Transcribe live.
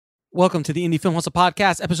Welcome to the Indie Film Hustle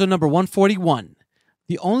Podcast, episode number 141.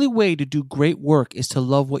 The only way to do great work is to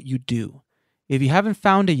love what you do. If you haven't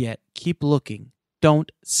found it yet, keep looking.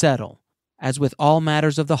 Don't settle. As with all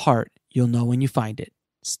matters of the heart, you'll know when you find it.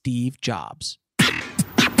 Steve Jobs.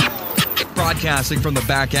 Broadcasting from the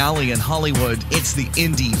back alley in Hollywood, it's the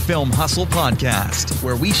Indie Film Hustle Podcast,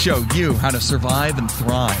 where we show you how to survive and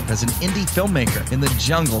thrive as an indie filmmaker in the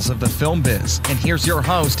jungles of the film biz. And here's your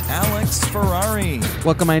host, Alex Ferrari.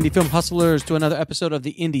 Welcome, my Indie Film Hustlers, to another episode of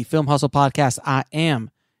the Indie Film Hustle Podcast. I am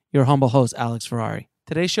your humble host, Alex Ferrari.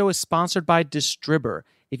 Today's show is sponsored by Distribber.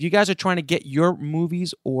 If you guys are trying to get your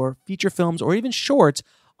movies or feature films or even shorts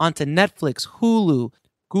onto Netflix, Hulu,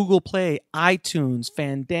 Google Play, iTunes,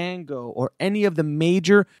 Fandango, or any of the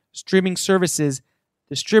major streaming services,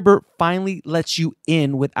 Distribber finally lets you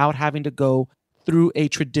in without having to go through a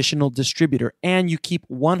traditional distributor. And you keep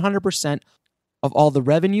 100% of all the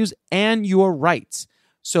revenues and your rights.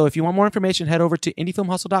 So if you want more information, head over to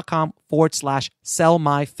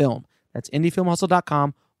indiefilmhustle.com/sellmyfilm. That's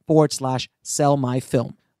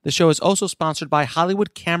indiefilmhustle.com/sellmyfilm. The show is also sponsored by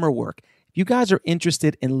Hollywood Camera Work. If you guys are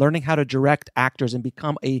interested in learning how to direct actors and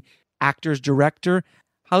become a actor's director,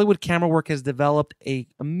 Hollywood Camera Work has developed an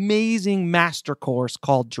amazing master course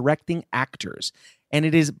called Directing Actors. And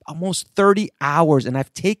it is almost 30 hours. And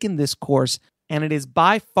I've taken this course, and it is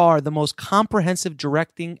by far the most comprehensive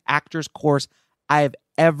directing actors course I have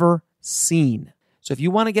ever seen. So if you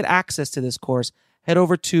want to get access to this course, head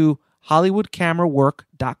over to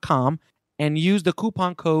hollywoodcamerawork.com and use the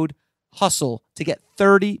coupon code HUSTLE to get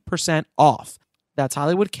 30% off. That's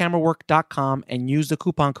hollywoodcamerawork.com and use the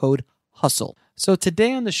coupon code HUSTLE. So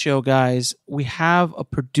today on the show, guys, we have a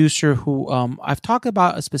producer who I've talked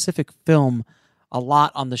about a specific film a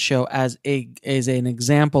lot on the show as an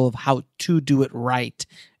example of how to do it right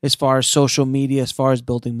as far as social media, as far as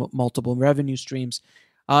building multiple revenue streams.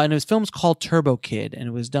 And his film's called Turbo Kid, and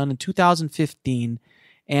it was done in 2015.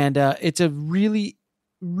 And it's a really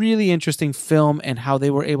interesting film, and how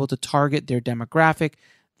they were able to target their demographic,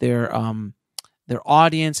 their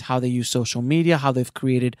audience, how they use social media, how they've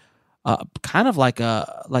created kind of like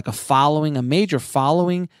a following, a major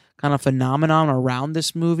following kind of phenomenon around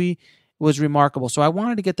this movie. It was remarkable. So I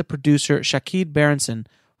wanted to get the producer, Shaked Berenson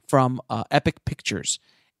from Epic Pictures.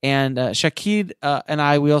 And Shaked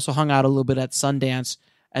and we also hung out a little bit at Sundance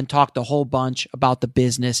and talked a whole bunch about the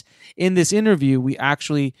business. In this interview, we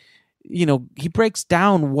actually, he breaks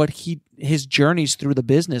down his journeys through the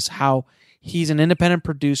business, how he's an independent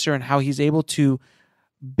producer and how he's able to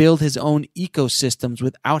build his own ecosystems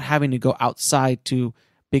without having to go outside to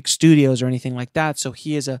big studios or anything like that. So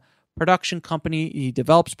he is a production company. He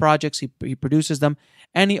develops projects, he produces them,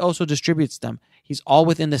 and he also distributes them. He's all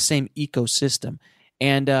within the same ecosystem,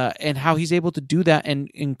 and how he's able to do that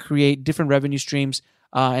and create different revenue streams,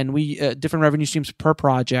 different revenue streams per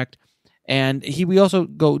project. And we also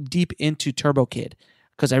go deep into Turbo Kid,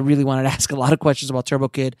 because I really wanted to ask a lot of questions about Turbo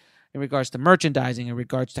Kid in regards to merchandising, in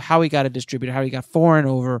regards to how he got a distributor, how he got foreign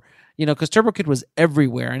over, because Turbo Kid was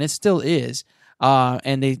everywhere, and it still is.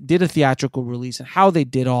 And they did a theatrical release, and how they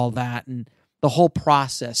did all that and the whole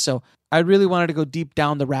process. So I really wanted to go deep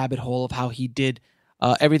down the rabbit hole of how he did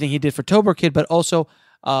everything he did for Turbo Kid, but also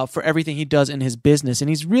for everything he does in his business. And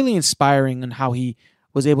he's really inspiring in how he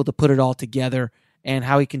was able to put it all together, and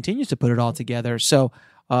how he continues to put it all together. So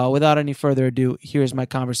without any further ado, here's my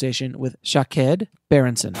conversation with Shaked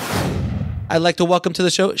Berenson. I'd like to welcome to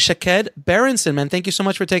the show Shaked Berenson, man. Thank you so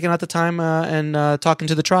much for taking out the time and talking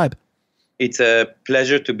to the tribe. It's a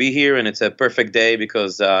pleasure to be here, and it's a perfect day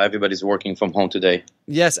because everybody's working from home today.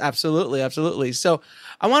 Yes, absolutely, absolutely. So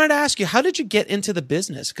I wanted to ask you, how did you get into the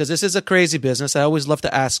business? Because this is a crazy business. I always love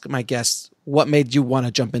to ask my guests, what made you want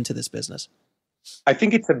to jump into this business? I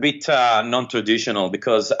think it's a bit non-traditional,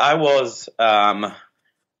 because I was, I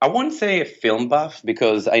won't say a film buff,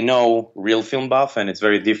 because I know real film buff, and it's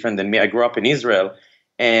very different than me. I grew up in Israel,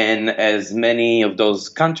 and as many of those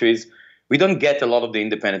countries, we don't get a lot of the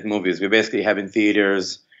independent movies. We basically have in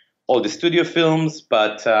theaters all the studio films,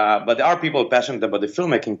 but there are people passionate about the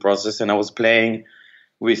filmmaking process, and I was playing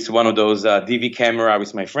with one of those DV camera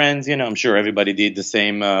with my friends. I'm sure everybody did the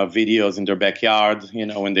same videos in their backyard,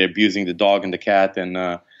 when they're abusing the dog and the cat, and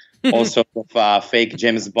all sorts of fake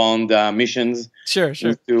James Bond missions sure.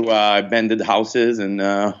 into abandoned houses and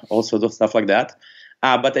all sorts of stuff like that.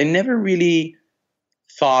 But I never really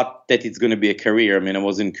thought that it's going to be a career. I mean, I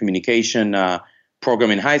was in communication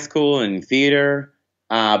program in high school and in theater,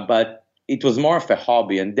 but it was more of a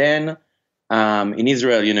hobby. And then in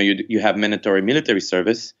Israel, you have mandatory military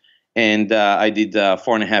service, and I did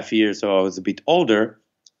 4.5 years, so I was a bit older.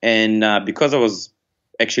 And because I was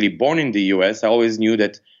actually born in the U.S., I always knew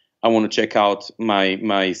that I want to check out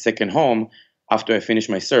my second home after I finish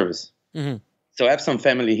my service. Mm-hmm. So I have some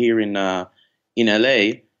family here in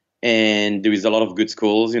LA, and there is a lot of good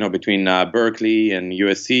schools, between Berkeley and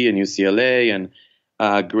USC and UCLA and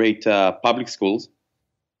great public schools.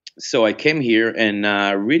 So I came here and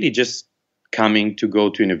really just coming to go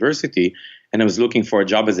to university, and I was looking for a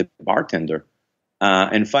job as a bartender.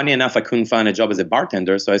 And funny enough, I couldn't find a job as a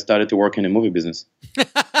bartender, so I started to work in the movie business.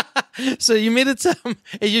 So you made it sound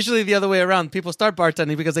usually the other way around. People start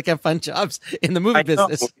bartending because they can't find jobs in the movie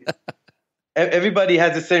business. Everybody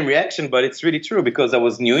has the same reaction, but it's really true because I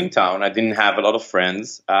was new in town. I didn't have a lot of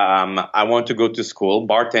friends. I wanted to go to school.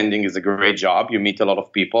 Bartending is a great job. You meet a lot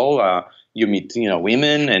of people. You meet,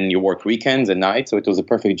 women, and you work weekends and nights. So it was a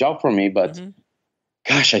perfect job for me. But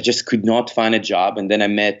gosh, I just could not find a job. And then I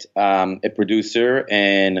met a producer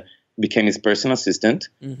and became his personal assistant.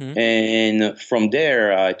 And from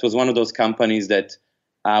there, it was one of those companies that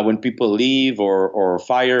when people leave or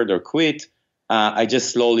fired or quit, I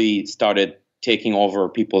just slowly started taking over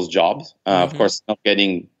people's jobs. Of course, not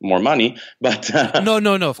getting more money, but no,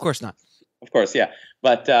 of course not. Of course, yeah.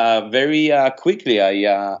 But very quickly,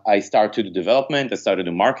 I started to do development. I started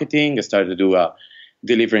to do marketing. I started to do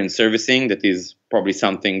delivery and servicing. That is probably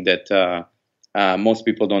something that most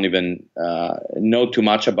people don't even know too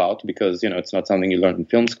much about because it's not something you learn in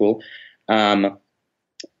film school. And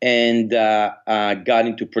got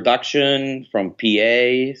into production from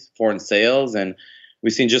PA, foreign sales, and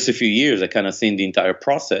within just a few years, I kind of seen the entire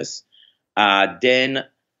process. Then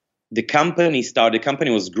the company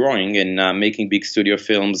was growing and making big studio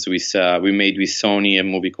films. We made with Sony a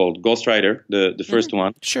movie called Ghost Rider, the first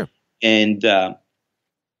one. Sure. And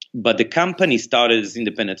but the company started as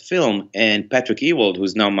independent film, and Patrick Ewald,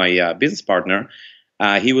 who's now my business partner,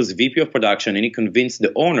 he was VP of production, and he convinced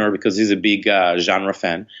the owner, because he's a big genre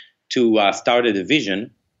fan, to start a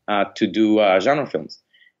division to do genre films.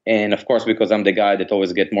 And of course, because I'm the guy that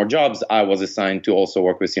always get more jobs, I was assigned to also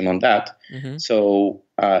work with him on that. So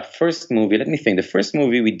first movie, let me think. The first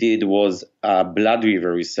movie we did was Blood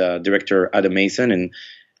River with director Adam Mason,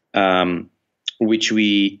 and which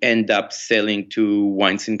we end up selling to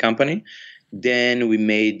Weinstein Company. Then we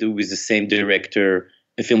made with the same director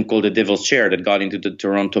a film called The Devil's Chair that got into the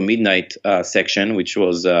Toronto Midnight section, which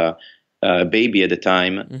was a baby at the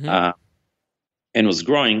time and was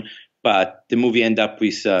growing. But the movie ended up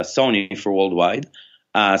with Sony for worldwide.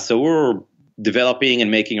 So we were developing and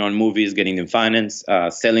making our own movies, getting them financed,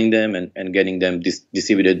 selling them, and getting them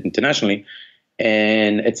distributed internationally.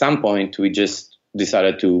 And at some point, we just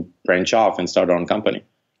decided to branch off and start our own company.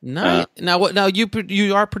 Nice. Now you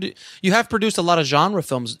have produced a lot of genre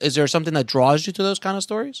films. Is there something that draws you to those kind of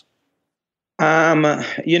stories?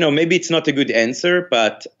 Maybe it's not a good answer,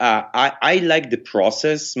 but I like the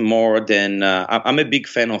process more than I'm a big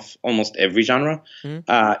fan of almost every genre.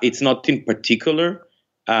 It's not in particular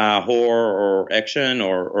horror or action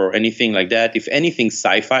or anything like that. If anything,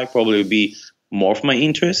 sci-fi probably would be more of my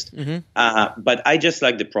interest. But I just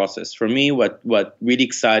like the process. For me, what really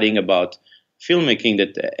exciting about filmmaking,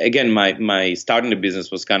 that again, my starting the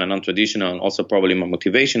business was kind of non-traditional, and also probably my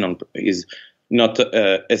motivation is not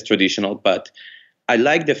as traditional, but I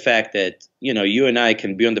like the fact that, you and I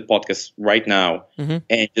can be on the podcast right now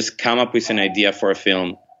and just come up with an idea for a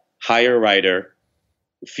film, hire a writer.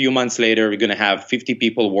 A few months later, we're going to have 50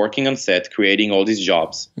 people working on set, creating all these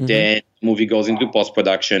jobs. Then the movie goes into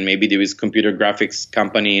post-production. Maybe there is a computer graphics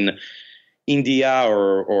company in India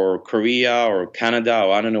or Korea or Canada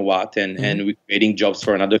or I don't know what, and we're creating jobs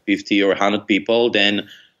for another 50 or 100 people. Then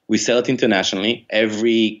we sell it internationally.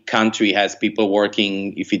 Every country has people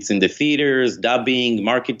working, if it's in the theaters, dubbing,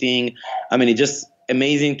 marketing. I mean, it's just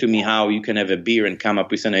amazing to me how you can have a beer and come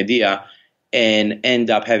up with an idea and end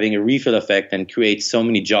up having a refill effect and create so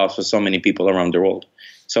many jobs for so many people around the world.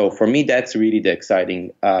 So for me, that's really the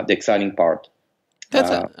exciting part.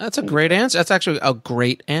 That's a great answer. That's actually a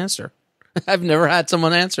great answer. I've never had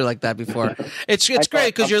someone answer like that before. It's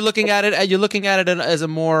great because you're looking at it as a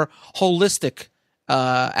more holistic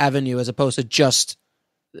avenue as opposed to just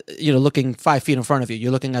looking 5 feet in front of you.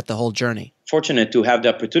 You're looking at the whole journey. Fortunate to have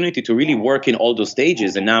the opportunity to really work in all those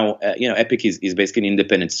stages. And now, Epic is basically an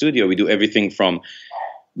independent studio. We do everything from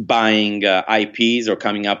buying IPs or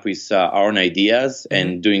coming up with our own ideas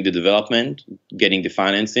and doing the development, getting the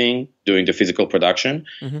financing, doing the physical production.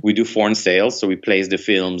 We do foreign sales, so we place the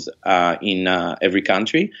films in every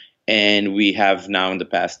country. And we have now, in the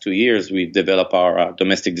past 2 years, we've developed our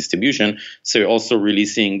domestic distribution. So we're also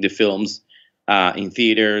releasing the films in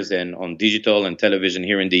theaters and on digital and television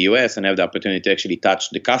here in the US, and have the opportunity to actually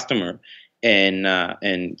touch the customer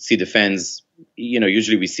and see the fans.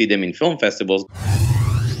 Usually we see them in film festivals.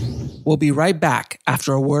 We'll be right back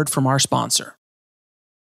after a word from our sponsor.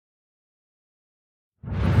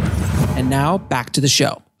 And now back to the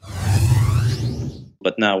show.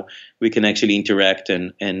 But now we can actually interact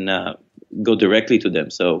and go directly to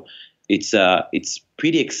them. So it's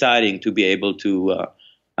pretty exciting to be able to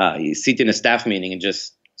sit in a staff meeting and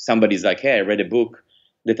just somebody's like, hey, I read a book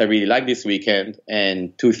that I really like this weekend,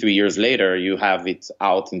 and 2-3 years later you have it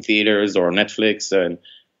out in theaters or Netflix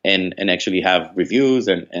and actually have reviews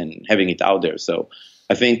and having it out there. So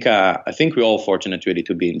I think we're all fortunate really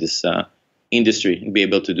to be in this industry and be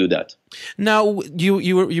able to do that. Now,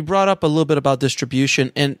 you brought up a little bit about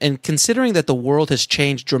distribution, and considering that the world has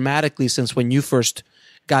changed dramatically since when you first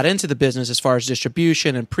got into the business as far as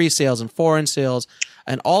distribution and pre-sales and foreign sales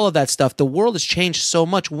and all of that stuff, the world has changed so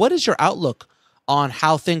much. What is your outlook on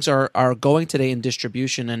how things are going today in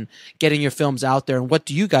distribution and getting your films out there, and what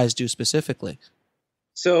do you guys do specifically?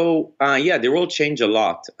 So, the world changed a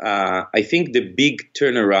lot. I think the big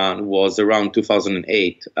turnaround was around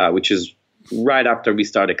 2008, which is right after we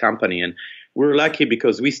started a company. And we're lucky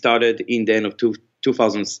because we started in the end of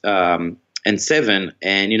 2007,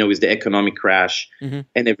 and, with the economic crash and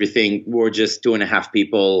everything, we're just 2.5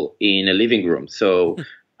 people in a living room. So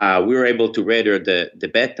we were able to weather the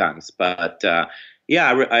bad times. But,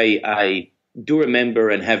 I do remember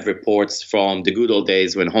and have reports from the good old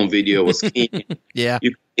days when home video was king. Yeah.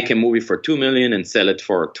 You make a movie for $2 million and sell it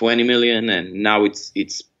for $20 million, and now it's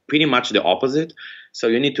pretty much the opposite. So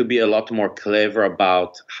you need to be a lot more clever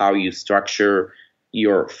about how you structure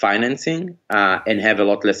your financing and have a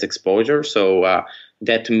lot less exposure. So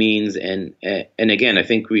that means, and again, I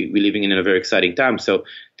think we're living in a very exciting time. So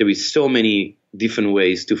there is so many different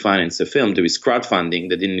ways to finance a film. There is crowdfunding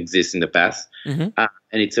that didn't exist in the past.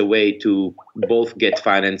 And it's a way to both get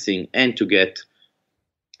financing and to get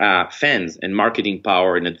fans and marketing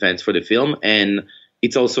power in advance for the film. And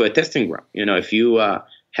it's also a testing ground. If you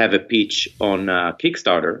have a pitch on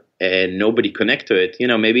Kickstarter and nobody connect to it,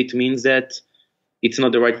 maybe it means that it's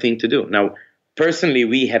not the right thing to do. Now, personally,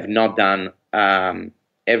 we have not done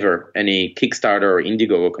ever any Kickstarter or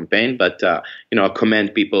Indiegogo campaign, but I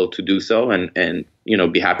commend people to do so and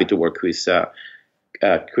be happy to work with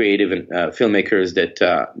creative and filmmakers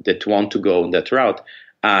that want to go on that route.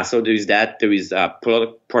 So there is that. There is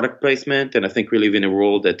product placement, and I think we live in a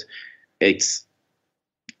world that it's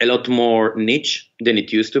a lot more niche than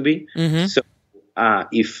it used to be. So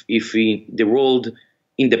if the world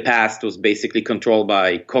in the past was basically controlled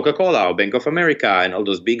by Coca-Cola or Bank of America and all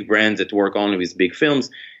those big brands that work only with big films,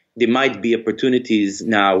 there might be opportunities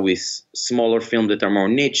now with smaller films that are more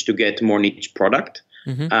niche to get more niche product.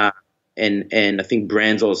 And I think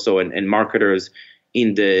brands also and marketers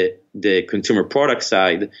in the consumer product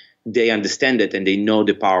side, they understand it and they know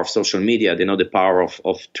the power of social media. They know the power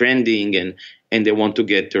of trending and they want to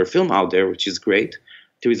get their film out there, which is great.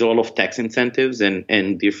 There is a lot of tax incentives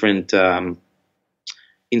and different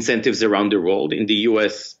incentives around the world. In the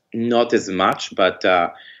US, not as much, but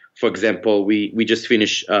for example, we just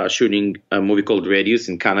finished shooting a movie called Radius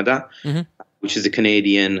in Canada, which is a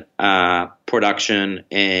Canadian production,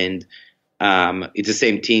 and it's the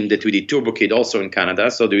same team that we did Turbo Kid also in Canada.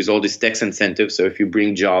 So there is all these tax incentives. So if you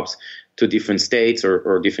bring jobs to different states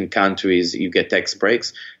or different countries, you get tax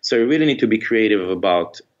breaks. So you really need to be creative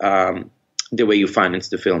about the way you finance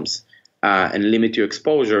the films and limit your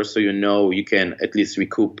exposure so you can at least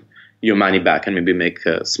recoup your money back and maybe make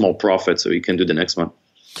a small profit so you can do the next one.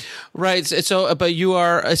 Right. So, but you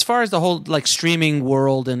are, as far as the whole streaming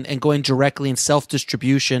world and going directly in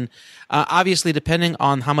self-distribution, obviously depending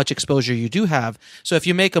on how much exposure you do have. So if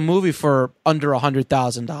you make a movie for under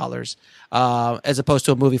 $100,000, as opposed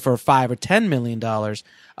to a movie for $5 or $10 million,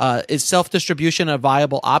 is self-distribution a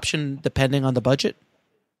viable option depending on the budget?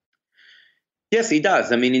 Yes, it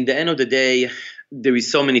does. I mean, in the end of the day, there is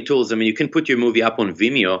so many tools. I mean, you can put your movie up on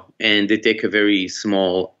Vimeo and they take a very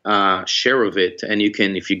small share of it. And you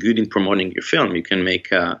can, if you're good in promoting your film, you can make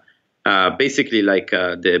basically like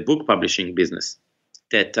the book publishing business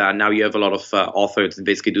that now you have a lot of authors that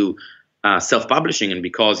basically do self-publishing. And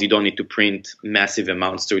because you don't need to print massive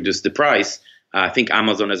amounts to reduce the price, I think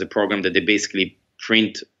Amazon has a program that they basically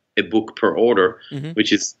print a book per order,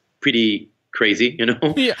 which is pretty crazy,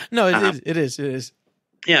 Yeah, no, it is.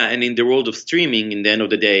 Yeah, and in the world of streaming, in the end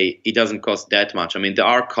of the day, it doesn't cost that much. I mean, there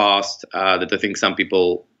are costs that I think some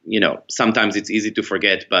people, sometimes it's easy to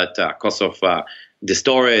forget, but cost of the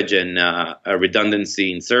storage and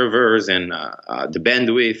redundancy in servers and the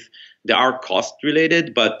bandwidth, there are cost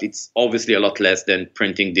related, but it's obviously a lot less than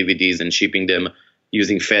printing DVDs and shipping them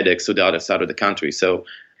using FedEx to the other side of the country. So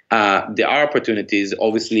there are opportunities.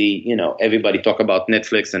 Obviously, everybody talk about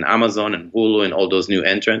Netflix and Amazon and Hulu and all those new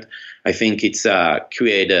entrants. I think it's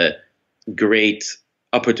created great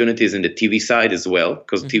opportunities in the TV side as well,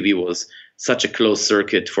 because TV was such a closed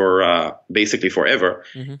circuit for basically forever.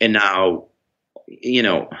 And now,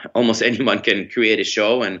 almost anyone can create a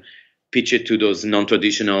show and pitch it to those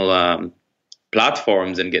non-traditional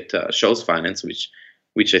platforms and get shows financed,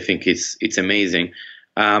 which I think it's amazing.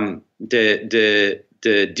 The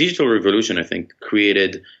digital revolution, I think,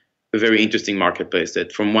 created a very interesting marketplace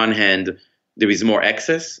that from one hand, there is more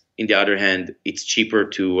access. In the other hand, it's cheaper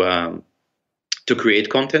to create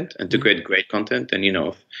content and to create great content. And,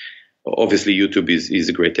 obviously YouTube is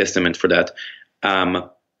a great testament for that.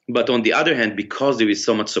 But on the other hand, because there is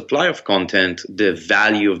so much supply of content, the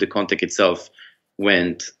value of the content itself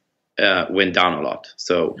went down a lot.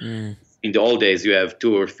 So in the old days, you have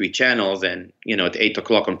 2 or 3 channels, and at 8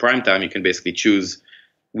 o'clock on prime time, you can basically choose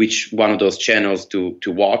which one of those channels to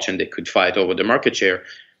watch, and they could fight over the market share.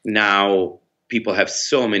 Now people have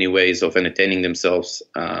so many ways of entertaining themselves.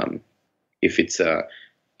 If it's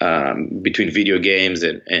between video games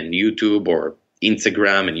and YouTube or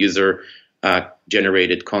Instagram and user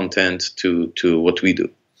generated content to what we do.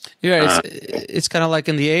 Yeah, it's kind of like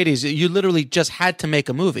in the 80s. You literally just had to make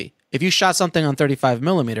a movie. If you shot something on 35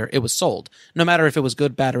 millimeter, it was sold. No matter if it was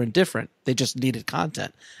good, bad, or indifferent. They just needed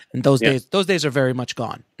content. And those days are very much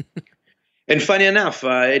gone. And funny enough,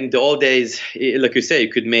 in the old days, like you say, you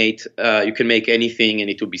can make anything and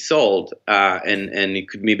it will be sold, and it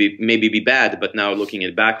could maybe be bad. But now looking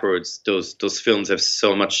at backwards, those films have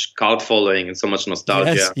so much cult following and so much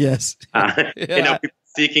nostalgia. Yes. And now people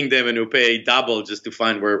seeking them and who pay double just to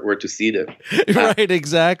find where to see them. Right,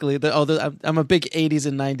 exactly. I'm a big 80s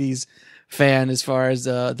and 90s fan as far as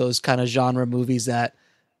those kind of genre movies that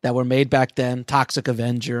were made back then, Toxic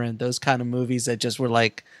Avenger and those kind of movies that just were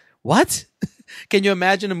like, what? Can you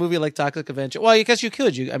imagine a movie like Toxic Avenger? Well, I guess you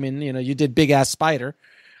could. You did Big Ass Spider.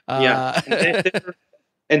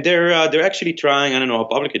 And they're actually trying. I don't know how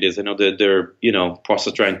public it is. I know that they're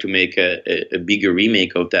also trying to make a bigger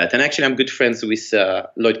remake of that. And actually, I'm good friends with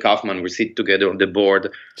Lloyd Kaufman. We sit together on the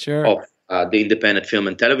board of the Independent Film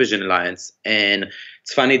and Television Alliance. And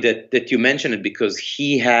it's funny that you mentioned it, because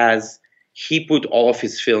he put all of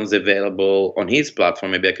his films available on his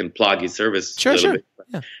platform. Maybe I can plug his service a little bit.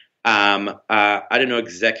 Yeah. I don't know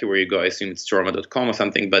exactly where you go. I assume it's Storma.com or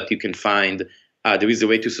something, but you can find there is a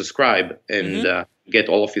way to subscribe and get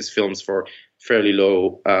all of his films for fairly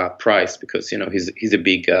low price, because he's a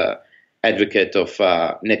big advocate of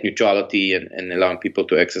net neutrality and allowing people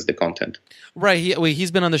to access the content. Right.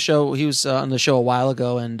 He's been on the show. He was on the show a while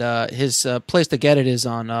ago, and his place to get it is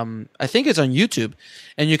on, I think it's on YouTube,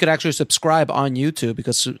 and you could actually subscribe on YouTube,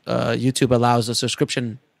 because YouTube allows a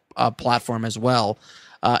subscription platform as well.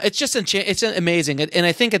 It's just it's amazing. And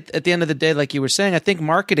I think at the end of the day, like you were saying, I think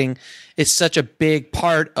marketing is such a big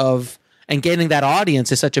part of, and getting that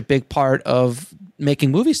audience is such a big part of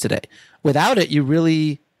making movies today. Without it,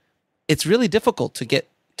 it's really difficult to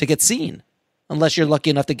get seen, unless you're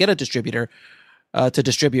lucky enough to get a distributor to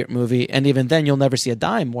distribute a movie. And even then, you'll never see a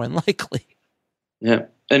dime, more than likely. Yeah.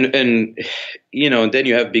 And then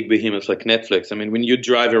you have big behemoths like Netflix. I mean, when you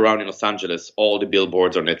drive around in Los Angeles, all the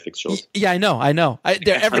billboards are Netflix shows. Yeah, I know.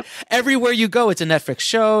 They're everywhere you go, it's a Netflix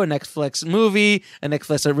show, a Netflix movie, a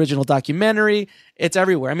Netflix original documentary. It's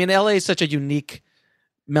everywhere. I mean, LA is such a unique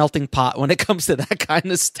melting pot when it comes to that kind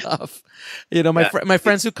of stuff. My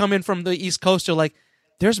friends who come in from the East Coast are like,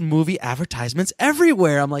 there's movie advertisements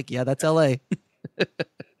everywhere. I'm like, yeah, that's LA.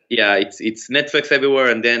 Yeah, it's Netflix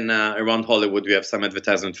everywhere, and then around Hollywood we have some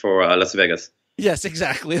advertisement for Las Vegas. Yes,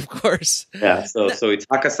 exactly, of course. Yeah, so it's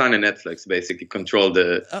Hakkasan and Netflix basically control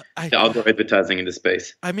the outdoor advertising in the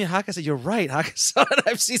space. I mean, Hakkasan, you're right, Hakkasan.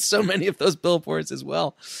 I've seen so many of those billboards as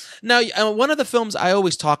well. Now, one of the films I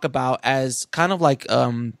always talk about as kind of like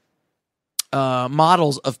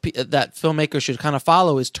models of that filmmakers should kind of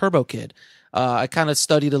follow is Turbo Kid. I kind of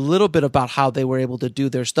studied a little bit about how they were able to do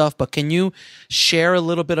their stuff, but can you share a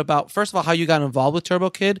little bit about, first of all, how you got involved with Turbo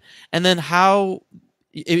Kid, and then how,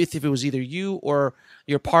 if it was either you or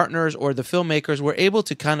your partners or the filmmakers were able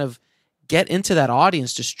to kind of get into that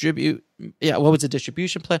audience, distribute, what was the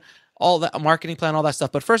distribution plan, all that marketing plan, all that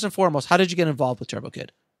stuff. But first and foremost, how did you get involved with Turbo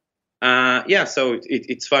Kid? So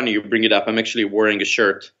it's funny you bring it up. I'm actually wearing a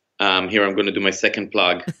shirt. Here I'm going to do my second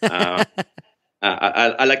plug.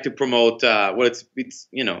 I like to promote.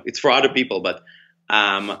 It's for other people, but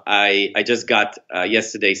I just got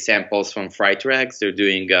yesterday samples from Fright Rags. They're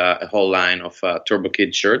doing a whole line of Turbo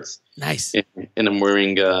Kid shirts. Nice. And I'm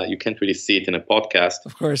wearing, you can't really see it in a podcast.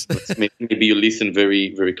 Of course. Maybe you listen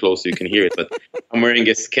very, very close so you can hear it. But I'm wearing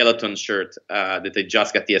a skeleton shirt that I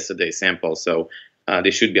just got yesterday, sample. So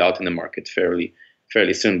they should be out in the market fairly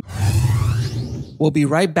soon. We'll be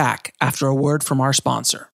right back after a word from our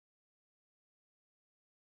sponsor.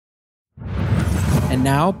 And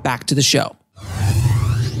now back to the show.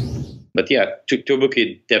 But yeah, Turbo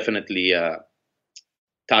Kid definitely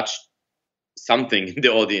touched something in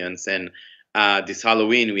the audience. And this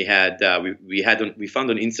Halloween, we found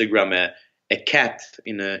on Instagram a cat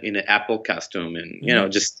in an apple costume,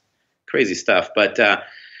 and just crazy stuff. But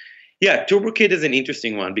yeah, Turbo Kid is an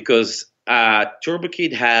interesting one because Turbo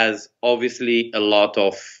Kid has obviously a lot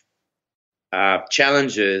of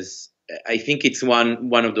challenges. I think it's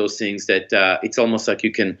one of those things that it's almost like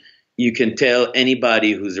you can tell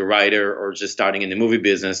anybody who's a writer or just starting in the movie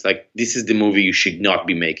business, like, this is the movie you should not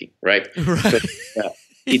be making, right? Right. So,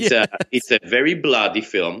 it's a very bloody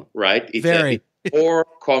film, right? It's horror.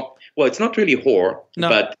 Well, it's not really horror,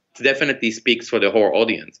 but it definitely speaks for the horror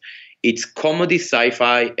audience. It's comedy,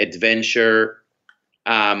 sci-fi, adventure,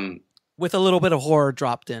 with a little bit of horror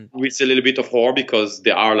dropped in. With a little bit of horror because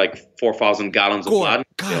there are like 4,000 gallons of blood.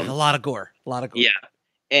 God, a lot of gore. Yeah.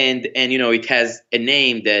 And it has a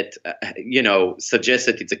name that suggests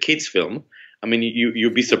that it's a kids film. I mean,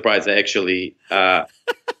 you'd be surprised. I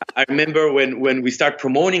remember when we start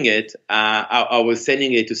promoting it, I was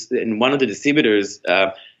sending it to, and one of the distributors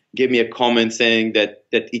gave me a comment saying that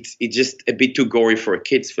it's just a bit too gory for a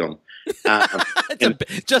kids film.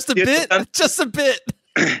 Just a bit.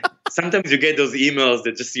 Sometimes you get those emails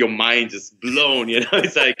that just your mind just blown.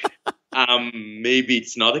 It's like. Maybe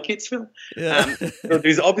it's not a kids film. Yeah. So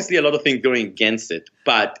there's obviously a lot of things going against it,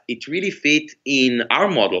 but it really fit in our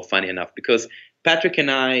model, funny enough, because Patrick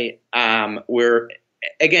and I we're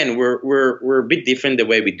a bit different the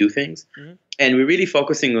way we do things, and we're really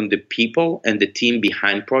focusing on the people and the team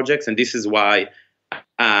behind projects. And this is why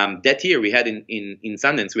that year we had in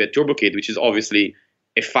Sundance, we had Turbo Kid, which is obviously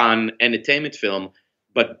a fun entertainment film,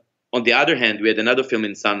 but on the other hand, we had another film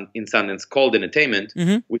in Sundance called Entertainment,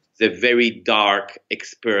 which is a very dark,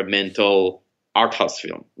 experimental art house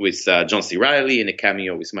film with John C. Reilly and a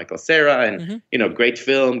cameo with Michael Cera. And, great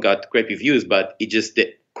film, got great reviews, but it just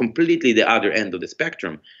completely the other end of the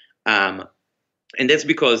spectrum. And that's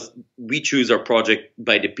because we choose our project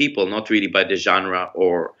by the people, not really by the genre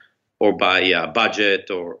or by budget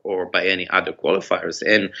or by any other qualifiers.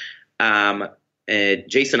 And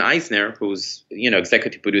Jason Eisner, who's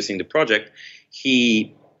executive producing the project,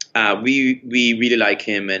 we really like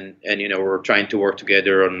him, and we're trying to work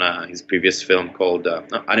together on his previous film called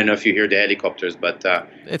I don't know if you hear the helicopters, but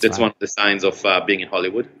that's fine. One of the signs of being in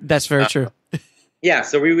Hollywood. That's very true. Yeah,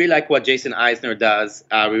 so we really like what Jason Eisner does.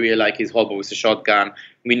 We really like his Hobo with a Shotgun.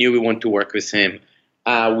 We knew we wanted to work with him.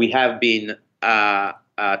 We have been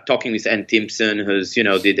talking with Ann Timpson, who's did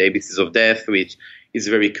ABCs of Death, which is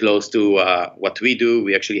very close to what we do.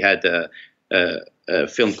 We actually had a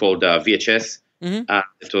film called VHS.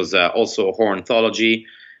 It was also a horror anthology.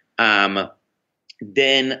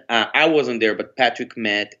 Then I wasn't there, but Patrick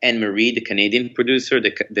met Anne-Marie, the Canadian producer,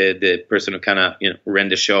 the person who kind of ran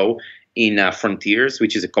the show in Frontiers,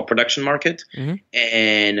 which is a co-production market,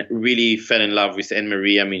 and really fell in love with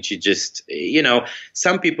Anne-Marie. I mean, she just,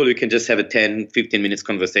 some people you can just have a 10, 15 minutes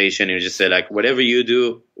conversation and you just say, like, whatever you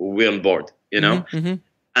do, we're on board.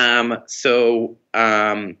 So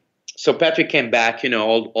Patrick came back,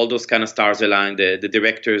 all those kind of stars aligned. The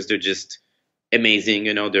directors, they're just amazing.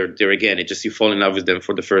 They're again, it just, you fall in love with them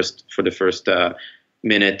for the first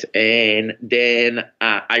minute. And then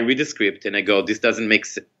I read the script and I go, this doesn't make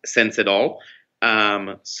sense at all.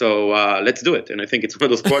 So let's do it. And I think it's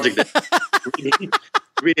one of those projects that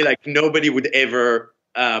really like nobody would ever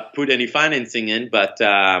put any financing in, but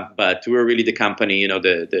we're really the company.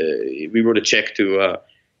 We wrote a check to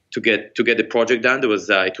get the project done.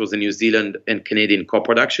 It was a New Zealand and Canadian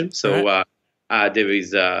co-production, so there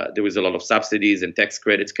was a lot of subsidies and tax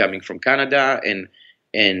credits coming from Canada and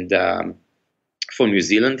from New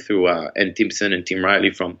Zealand through Ann Timpson and Tim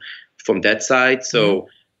Riley from that side. So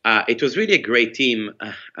it was really a great team.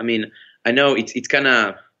 I mean, I know it's kind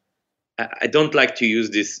of. I don't like to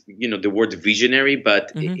use this, the word visionary,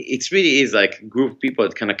 but it really is like a group of people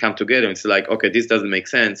that kind of come together and it's like, okay, this doesn't make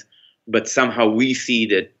sense, but somehow we see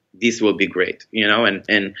that this will be great, and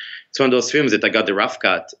it's one of those films that I got the rough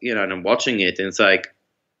cut, and I'm watching it and it's like,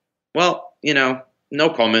 well, no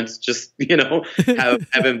comments, just,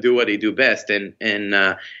 have them do what they do best. And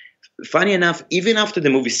funny enough, even after the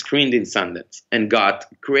movie screened in Sundance and got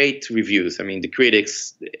great reviews, I mean, the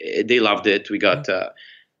critics, they loved it. We got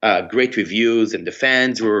great reviews, and the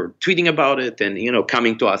fans were tweeting about it and,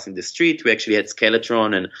 coming to us in the street. We actually had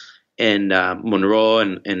Skeletron and Monroe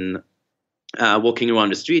and walking around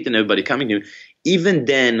the street and everybody coming to. Even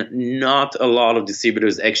then, not a lot of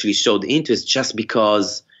distributors actually showed interest just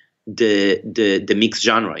because the mixed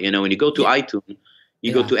genre. When you go to iTunes,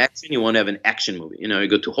 you go to action, you want to have an action movie. You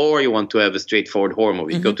go to horror, you want to have a straightforward horror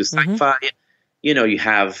movie. You go to sci-fi, you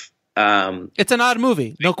have. It's an odd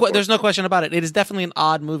movie. There's no question about it. It is definitely an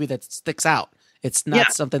odd movie that sticks out. It's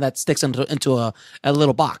not something that sticks into a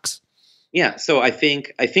little box. Yeah, so I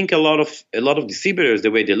think a lot of distributors,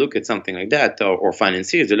 the way they look at something like that, or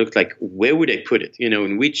financiers, they look like, where would I put it?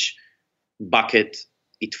 In which bucket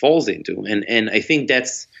it falls into, and I think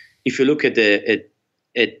that's, if you look at the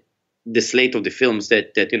slate of the films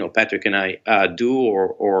that Patrick and I do,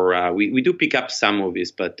 or we do pick up some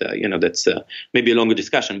movies, but that's maybe a longer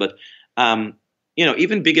discussion. But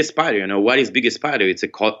even Biggest Spider, what is Biggest Spider? It's a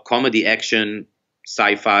comedy, action,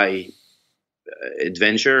 sci-fi,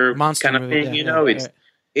 adventure monster kind of movie, thing.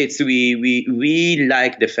 It's we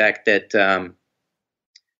like the fact that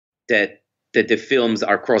that the films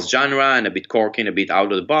are cross genre and a bit quirky and a bit out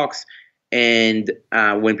of the box. And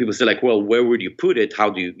when people say, like, well, where would you put it? How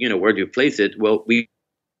do you, where do you place it? Well, we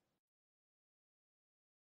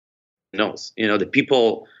knows, the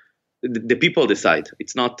people decide.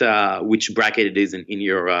 It's not which bracket it is in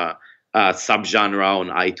your subgenre on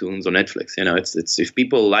iTunes or Netflix. It's if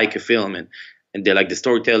people like a film and they like the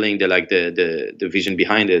storytelling, they like the vision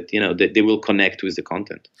behind it, they will connect with the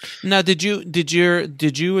content. Now, did you or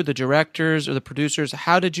the directors or the producers,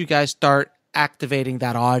 how did you guys start activating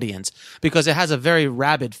that audience? Because it has a very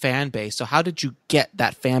rabid fan base. So how did you get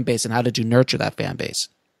that fan base, and how did you nurture that fan base?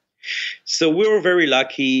 So we were very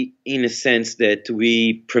lucky in a sense that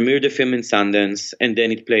we premiered the film in Sundance, and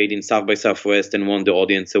then it played in South by Southwest and won the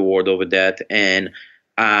audience award over that. And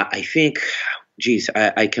I think,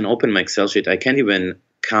 I can open my Excel sheet. I can't even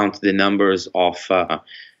count the numbers of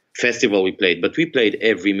festival we played, but we played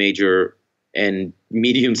every major and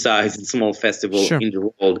medium-sized and small festival in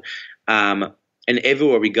the world. And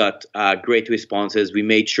everywhere we got great responses. We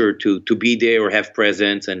made sure to be there or have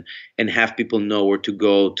presence and have people know where to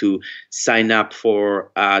go to sign up for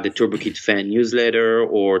the TurboKid fan newsletter,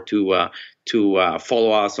 or to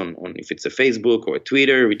follow us on if it's a Facebook or a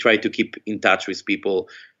Twitter. We try to keep in touch with people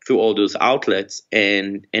through all those outlets.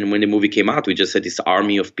 And when the movie came out, we just had this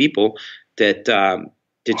army of people that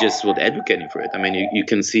they just were advocating for it. I mean, you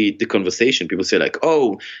can see the conversation. People say, like,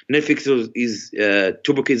 "Oh, Netflix is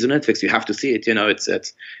TurboKids on Netflix. You have to see it."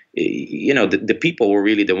 It's the people were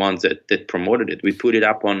really the ones that promoted it. We put it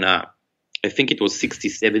up on I think it was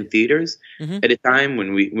 67 theaters at the time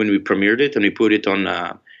when we premiered it, and we put it on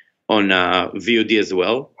VOD as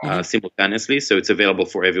well simultaneously, so it's available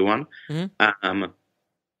for everyone. And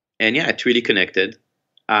it really connected.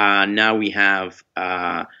 Now we have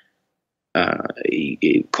a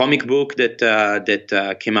comic book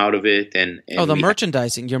that came out of it, and the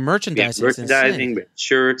merchandising. Your merchandising, merchandising,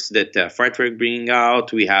 shirts that Fright Track bringing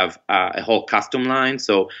out. We have a whole custom line.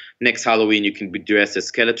 So next Halloween you can be dressed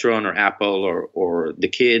as Skeletron or Apple or the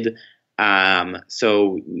Kid.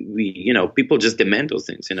 So we, people just demand those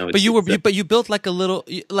things. But you built like a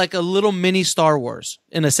little mini Star Wars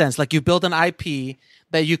in a sense. Like you built an IP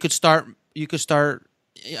that you could start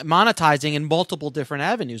monetizing in multiple different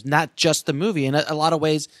avenues, not just the movie. In a lot of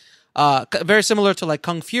ways, very similar to like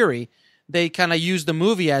Kung Fury, they kind of use the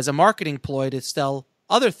movie as a marketing ploy to sell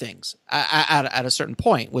other things at a certain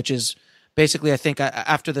point, which is basically, I think,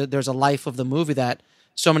 after there's a life of the movie that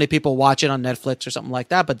so many people watch it on Netflix or something like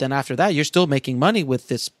that. But then after that, you're still making money with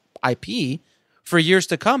this IP for years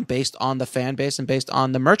to come based on the fan base and based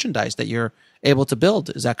on the merchandise that you're able to build.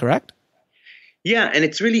 Is that correct? Yeah, and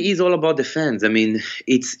it's really is all about the fans. I mean,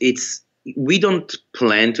 it's we don't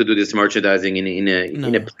plan to do this merchandising in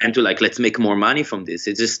a plan to like, let's make more money from this.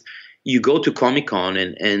 It's just you go to Comic-Con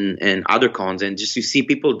and other cons, and just you see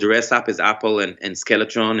people dress up as Apple and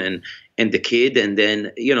Skeletron and the Kid, and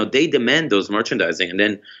then they demand those merchandising, and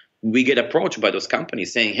then we get approached by those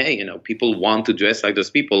companies saying, hey, people want to dress like those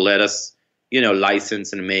people. Let us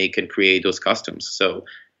license and make and create those costumes. So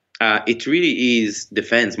it really is the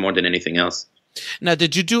fans more than anything else. Now,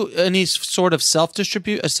 did you do any sort of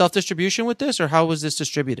self-distribution with this, or how was this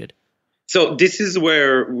distributed? So this is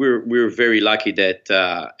where we're very lucky that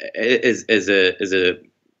as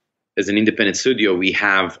an independent studio, we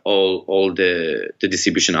have all the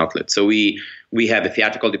distribution outlets. So we have a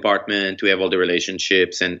theatrical department, we have all the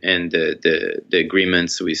relationships and the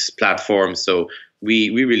agreements with platforms. So we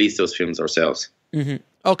release those films ourselves. Mm-hmm.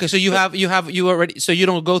 Okay, so you already, so you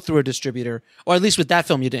don't go through a distributor, or at least with that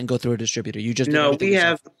film, you didn't go through a distributor. You just did No, everything we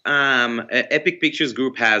yourself. have Epic Pictures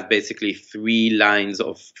Group has basically three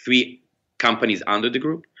companies under the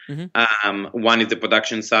group. Mm-hmm. One is the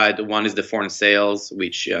production side, one is the foreign sales,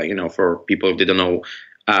 which for people if they don't know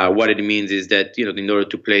what it means is that in order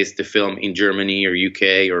to place the film in Germany or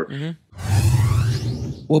UK or.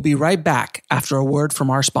 Mm-hmm. We'll be right back after a word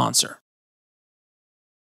from our sponsor.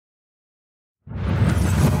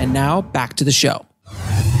 And now back to the show.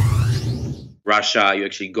 Russia, you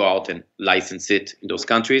actually go out and license it in those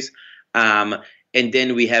countries. And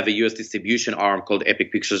then we have a US distribution arm called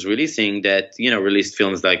Epic Pictures Releasing that, released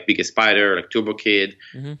films like Biggest Spider, like Turbo Kid,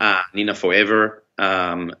 Nina Forever,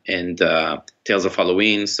 and Tales of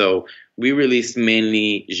Halloween. So we released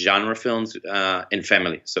mainly genre films and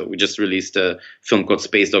family. So we just released a film called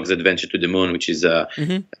Space Dog's Adventure to the Moon, which is a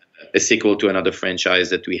sequel to another franchise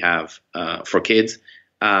that we have for kids.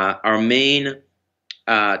 Our main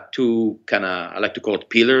two kind of, I like to call it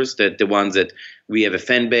pillars, that the ones that we have a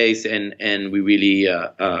fan base and we really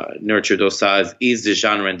nurture those sides is the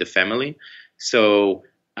genre and the family. So,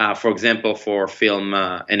 for example, for film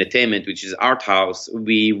entertainment, which is art house,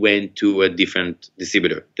 we went to a different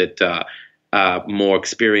distributor that more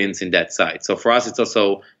experience in that side. So for us, it's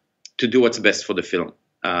also to do what's best for the film,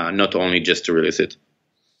 not only just to release it.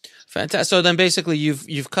 Fantastic. So then basically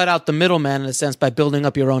you've cut out the middleman in a sense by building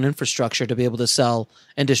up your own infrastructure to be able to sell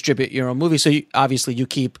and distribute your own movie. So obviously you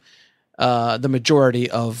keep the majority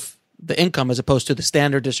of the income as opposed to the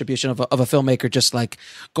standard distribution of a filmmaker just like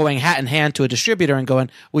going hat in hand to a distributor and going,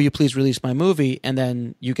 will you please release my movie? And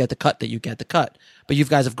then you get the cut that you get the cut. But you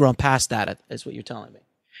guys have grown past that is what you're telling me.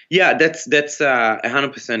 Yeah, that's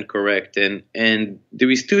 100% correct. And there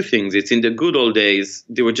is two things. It's in the good old days,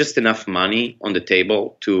 there were just enough money on the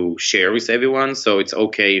table to share with everyone. So it's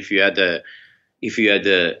okay if you had a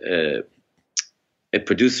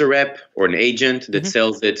producer rep or an agent that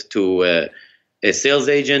sells it to a sales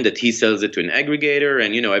agent, that he sells it to an aggregator,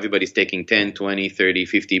 and everybody's taking 10, 20, 30,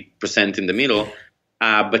 50% in the middle.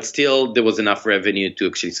 But still, there was enough revenue to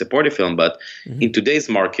actually support a film. But in today's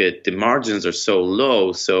market, the margins are so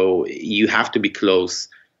low, so you have to be close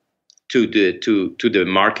to the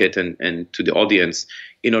market and to the audience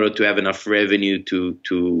in order to have enough revenue to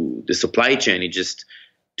the supply chain. It's just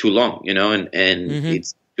too long, and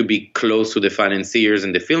it's to be close to the financiers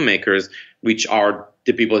and the filmmakers, which are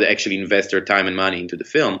the people that actually invest their time and money into the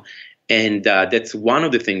film. And that's one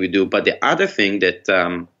of the things we do. But the other thing that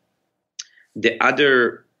the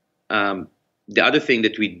other thing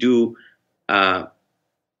that we do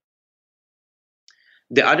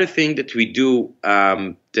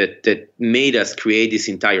that made us create this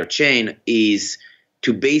entire chain is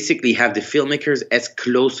to basically have the filmmakers as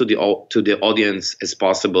close to the audience as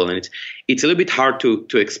possible. And it's a little bit hard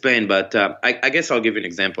to explain, but I guess I'll give you an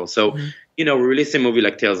example. So we released a movie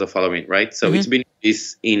like Tales of Halloween, right? So it's been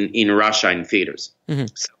released in Russia in theaters.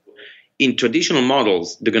 So in traditional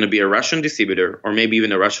models, they're going to be a Russian distributor or maybe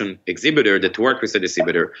even a Russian exhibitor that works with a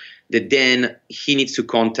distributor that then he needs to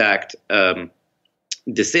contact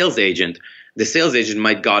the sales agent. The sales agent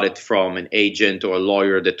might got it from an agent or a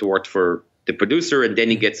lawyer that worked for the producer, and then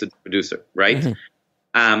he gets to the producer, right?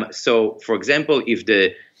 So, for example, if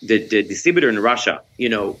the distributor in Russia,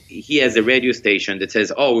 he has a radio station that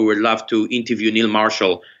says, oh, we would love to interview Neil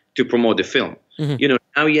Marshall to promote the film.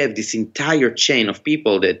 Now you have this entire chain of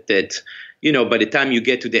people that by the time you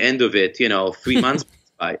get to the end of it, 3 months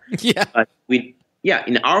pass by. Yeah. But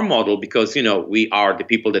in our model, because, we are the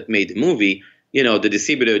people that made the movie, the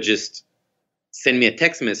distributor just send me a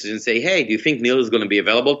text message and say, hey, do you think Neil is going to be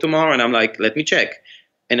available tomorrow? And I'm like, let me check.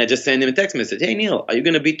 And I just send him a text message. Hey, Neil, are you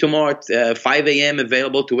going to be tomorrow at 5 a.m.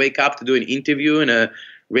 available to wake up to do an interview in a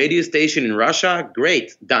radio station in Russia?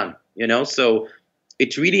 Great, done. So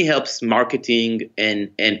it really helps marketing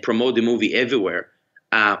and promote the movie everywhere.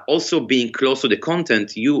 Also being close to the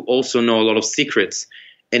content, you also know a lot of secrets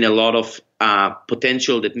and a lot of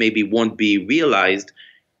potential that maybe won't be realized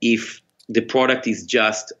if the product is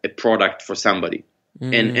just a product for somebody.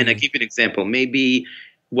 And I give you an example. Maybe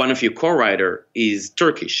one of your co-writer is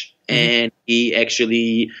Turkish and he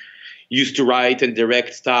actually used to write and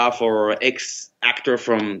direct stuff, or ex-actor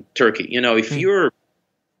from Turkey. If you're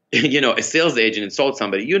a sales agent and sold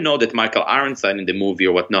somebody, that Michael Ironside in the movie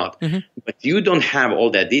or whatnot, but you don't have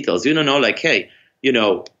all that details. You don't know, like, hey,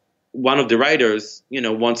 one of the writers,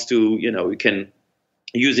 wants to, we can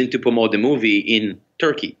use it to promote the movie in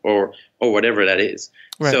Turkey or whatever that is.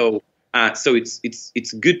 Right. So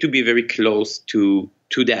it's good to be very close to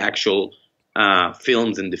the actual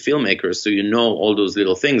films and the filmmakers, so all those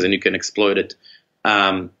little things and you can exploit it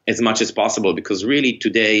as much as possible, because really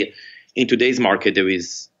today, in today's market, there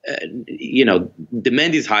is,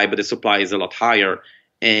 demand is high, but the supply is a lot higher,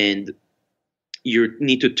 and you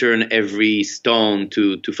need to turn every stone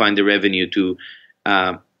to find the revenue to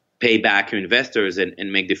pay back your investors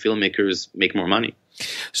and make the filmmakers make more money.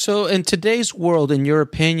 So in today's world, in your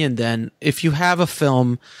opinion, then, if you have a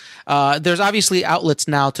film, there's obviously outlets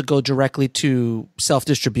now to go directly to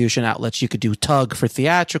self-distribution outlets. You could do Tug for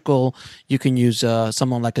theatrical. You can use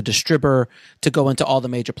someone like a distributor to go into all the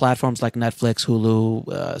major platforms like Netflix,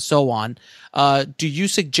 Hulu, so on. Do you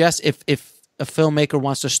suggest if a filmmaker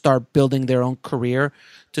wants to start building their own career,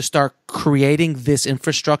 to start creating this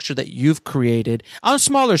infrastructure that you've created on a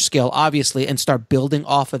smaller scale, obviously, and start building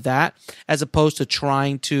off of that, as opposed to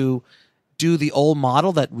trying to do the old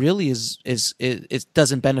model that really is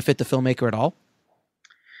doesn't benefit the filmmaker at all?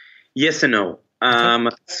 Yes and no.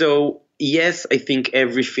 So yes, I think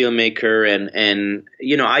every filmmaker, and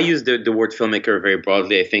I use the word filmmaker very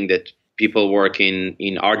broadly. I think that people work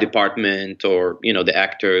in our department, or the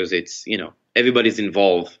actors. It's everybody's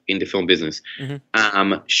involved in the film business,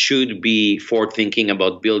 should be forward thinking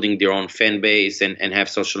about building their own fan base and have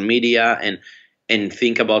social media and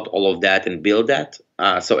think about all of that and build that.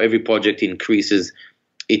 So every project increases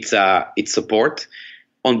its support.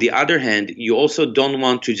 On the other hand, you also don't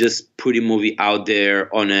want to just put a movie out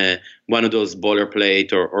there on one of those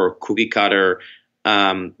boilerplate or cookie cutter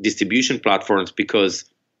distribution platforms, because,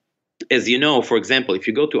 as you know, for example, if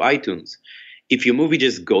you go to iTunes, if your movie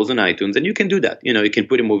just goes on iTunes, and you can do that, you can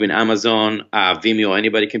put a movie on Amazon, Vimeo,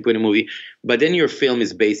 anybody can put a movie, but then your film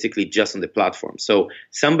is basically just on the platform. So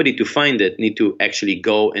somebody to find it need to actually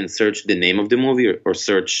go and search the name of the movie, or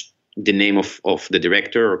search the name of the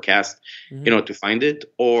director or cast, to find it,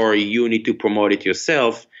 or you need to promote it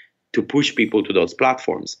yourself to push people to those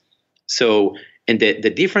platforms. So, and the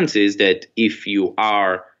difference is that if you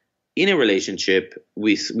are in a relationship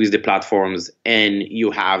with the platforms and you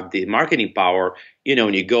have the marketing power,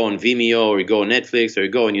 when you go on Vimeo or you go on Netflix or you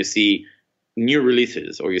go and you see new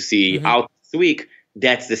releases or you see out this week,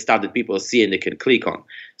 that's the stuff that people see and they can click on.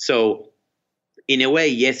 So in a way,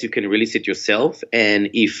 yes, you can release it yourself. And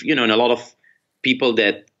if, and a lot of people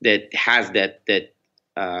that has that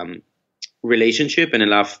relationship and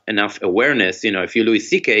enough awareness, if you're Louis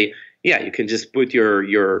C.K., you can just put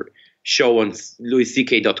your show on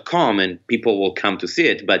louisck.com and people will come to see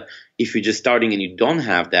it. But if you're just starting and you don't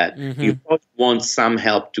have that, you want some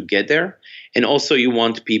help to get there. And also you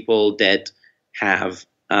want people that have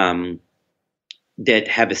a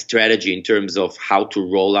strategy in terms of how to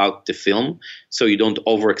roll out the film, so you don't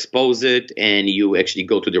overexpose it, and you actually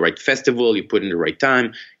go to the right festival, you put in the right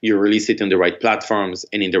time, you release it on the right platforms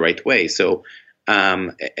and in the right way. So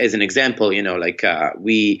as an example,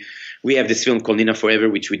 we have this film called Nina Forever,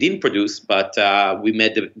 which we didn't produce, but we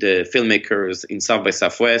met the filmmakers in South by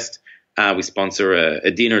Southwest. We sponsor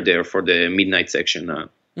a dinner there for the midnight section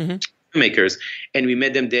filmmakers, and we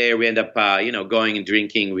met them there. We end up, going and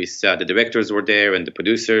drinking with the directors were there and the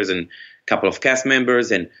producers and a couple of cast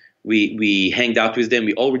members, and we hanged out with them.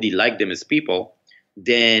 We already liked them as people.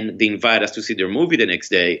 Then they invited us to see their movie the next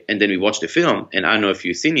day, and then we watched the film. And I don't know if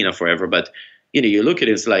you've seen Nina Forever, but you look at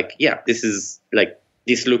it, it's like,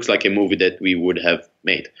 this looks like a movie that we would have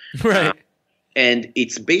made. Right. And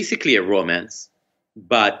it's basically a romance,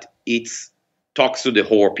 but it's talks to the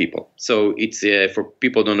horror people. So it's for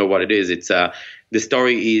people who don't know what it is. It's the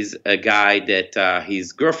story is a guy that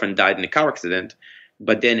his girlfriend died in a car accident,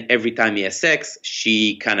 but then every time he has sex,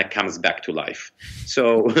 she kind of comes back to life.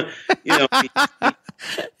 So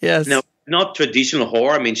yes. No, not traditional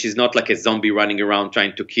horror. I mean, she's not like a zombie running around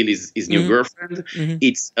trying to kill his new girlfriend.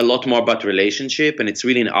 It's a lot more about relationship, and it's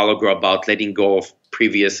really an allegory about letting go of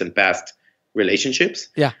previous and past relationships.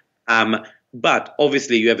 Yeah. But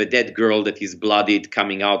obviously, you have a dead girl that is bloodied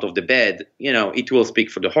coming out of the bed. It will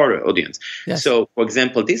speak for the horror audience. Yes. So, for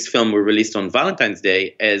example, this film was released on Valentine's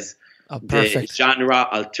Day as the genre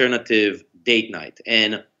alternative date night,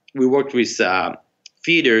 and we worked with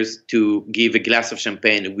theaters to give a glass of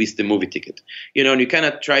champagne with the movie ticket. And you kind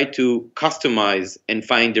of try to customize and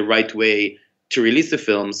find the right way to release the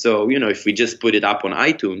film. So, if we just put it up on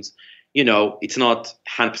iTunes, it's not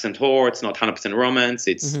 100% horror, it's not 100% romance.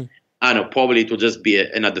 It's, I don't know, probably it will just be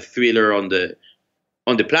another thriller on the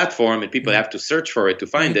platform, and people have to search for it to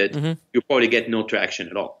find it. You probably get no traction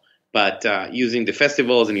at all. But using the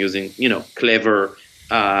festivals and using, clever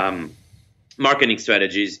marketing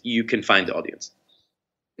strategies, you can find the audience.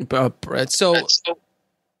 So,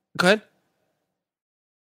 go ahead.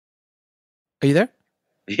 Are you there?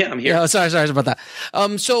 Yeah, I'm here. Yeah, sorry about that.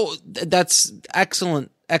 So that's excellent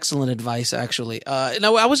excellent advice, actually.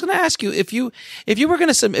 Now, I was going to ask you if you were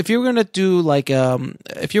going to do like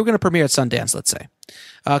if you were going to premiere at Sundance, let's say,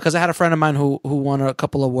 because I had a friend of mine who won a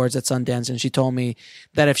couple awards at Sundance, and she told me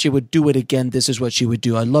that if she would do it again, this is what she would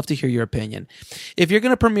do. I'd love to hear your opinion. If you're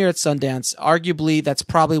going to premiere at Sundance, arguably that's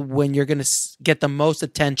probably when you're going to get the most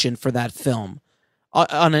attention for that film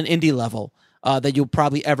on an indie level that you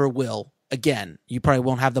probably ever will. Again, you probably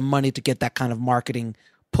won't have the money to get that kind of marketing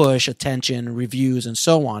push, attention, reviews, and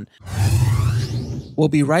so on. We'll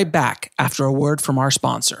be right back after a word from our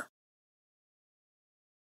sponsor.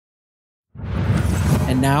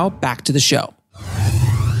 And now back to the show.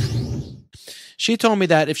 She told me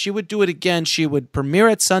that if she would do it again, she would premiere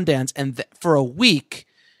at Sundance and for a week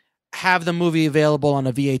have the movie available on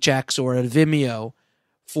a VHX or a Vimeo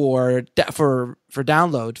for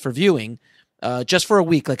download, for viewing, just for a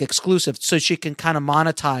week, like exclusive, so she can kind of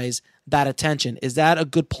monetize that attention. Is that a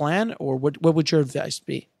good plan, or what would your advice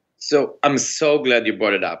be? So I'm so glad you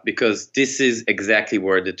brought it up, because this is exactly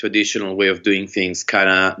where the traditional way of doing things kind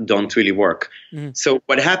of don't really work. Mm-hmm. So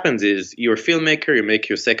what happens is you're a filmmaker, you make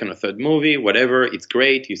your second or third movie, whatever, it's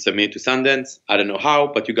great, you submit to Sundance. I don't know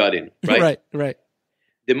how, but you got in, right? Right.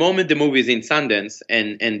 The moment the movie is in Sundance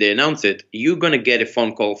and they announce it, you're going to get a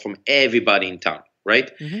phone call from everybody in town,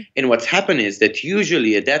 right? Mm-hmm. And what's happened is that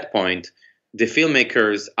usually at that point, the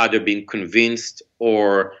filmmakers either being convinced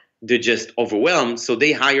or they're just overwhelmed, so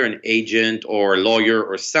they hire an agent or a lawyer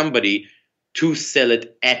or somebody to sell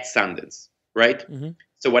it at Sundance, right? Mm-hmm.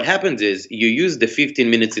 So what happens is you use the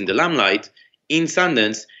 15 minutes in the limelight in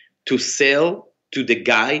Sundance to sell to the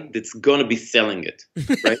guy that's going to be selling it,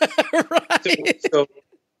 right? Right.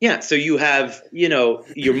 So you have,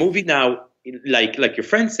 your movie now, like your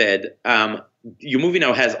friend said, your movie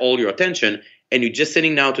now has all your attention, and you're just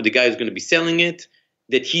sending now to the guy who's going to be selling it,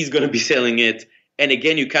 that he's going to be selling it. And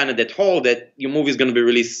again, you kind of that hole that your movie is going to be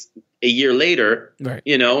released a year later, right.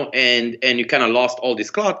 And you kind of lost all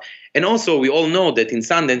this clout. And also, we all know that in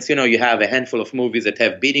Sundance, you have a handful of movies that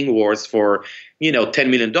have bidding wars for, $10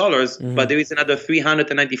 million, mm-hmm. but there is another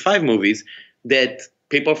 395 movies that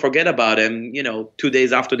people forget about them, 2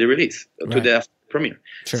 days after the release, right. 2 days after the premiere.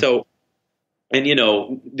 Sure. So, and,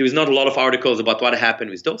 there's not a lot of articles about what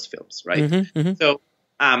happened with those films, right? Mm-hmm, mm-hmm. So,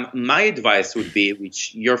 my advice would be,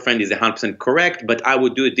 which your friend is 100% correct, but I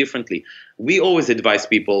would do it differently. We always advise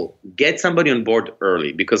people, get somebody on board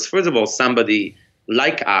early, because first of all, somebody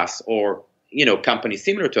like us or, companies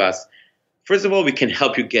similar to us, first of all, we can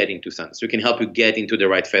help you get into Sundance. We can help you get into the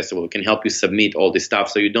right festival. We can help you submit all this stuff,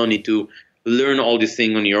 so you don't need to learn all this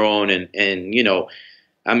thing on your own. And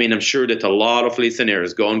I'm sure that a lot of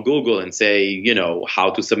listeners go on Google and say,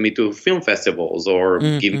 how to submit to film festivals, or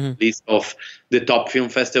give a list of the top film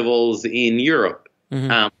festivals in Europe.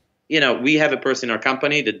 Mm-hmm. We have a person in our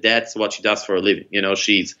company that's what she does for a living.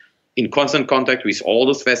 She's in constant contact with all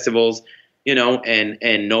those festivals,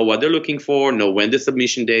 and know what they're looking for, know when the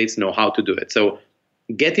submission dates, know how to do it. So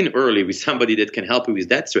get in early with somebody that can help you with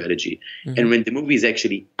that strategy. Mm-hmm. And when the movie is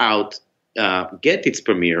actually out, get its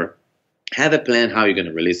premiere, have a plan how you're going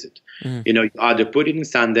to release it. Mm. You either put it in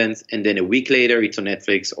Sundance and then a week later it's on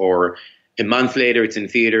Netflix, or a month later it's in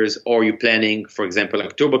theaters, or you're planning, for example,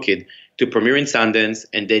 like Turbo Kid, to premiere in Sundance,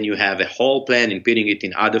 and then you have a whole plan in putting it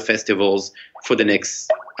in other festivals for the next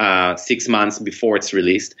 6 months before it's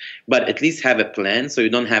released. But at least have a plan, so you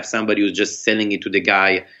don't have somebody who's just selling it to the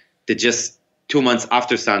guy that just 2 months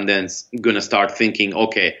after Sundance going to start thinking,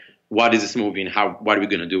 okay, what is this movie and what are we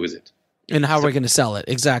going to do with it? And how we're going to sell it.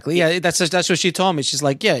 Exactly. Yeah, that's what she told me. She's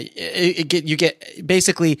like, you get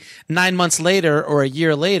basically 9 months later or a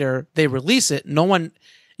year later, they release it.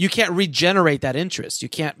 You can't regenerate that interest. You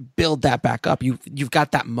can't build that back up. You've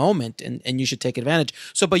got that moment, and you should take advantage.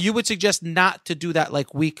 So, but you would suggest not to do that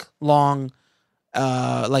like week long,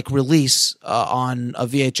 like release on a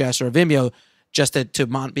VHS or a Vimeo, just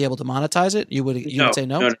to be able to monetize it. You would say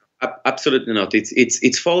no? No. Absolutely not.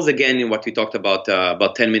 It falls again in what we talked about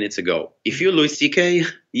 10 minutes ago. If you're Louis C.K.,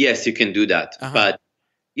 yes, you can do that. Uh-huh. But,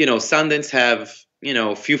 Sundance have,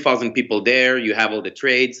 a few thousand people there. You have all the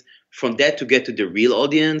trades. From that to get to the real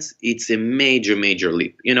audience, it's a major, major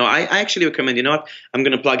leap. I actually recommend, I'm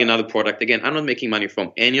going to plug another product. Again, I'm not making money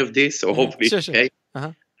from any of this, so hopefully, sure. Okay.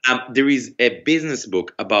 Uh-huh. There is a business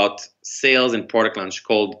book about sales and product launch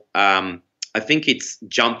called, I think it's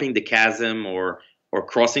Jumping the Chasm or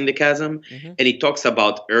Crossing the Chasm. Mm-hmm. And it talks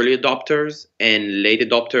about early adopters and late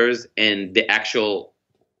adopters and the actual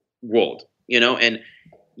world, and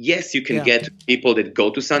yes, you can get people that go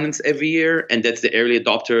to Sundance every year, and that's the early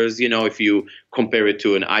adopters, if you compare it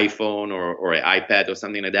to an iPhone or an iPad or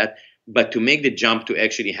something like that. But to make the jump to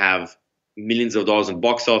actually have millions of dollars in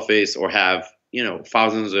box office or have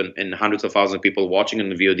thousands and hundreds of thousands of people watching on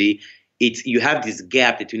the VOD. You have this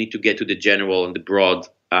gap that you need to get to the general and the broad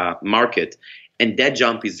market, and that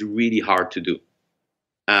jump is really hard to do.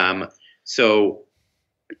 So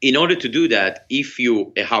in order to do that, if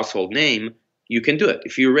you're a household name, you can do it.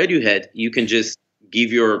 If you're Radiohead, you can just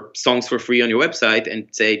give your songs for free on your website and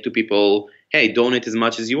say to people, hey, donate as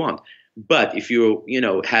much as you want. But if you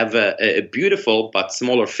have a beautiful but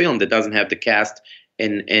smaller film that doesn't have the cast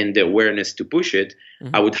and the awareness to push it,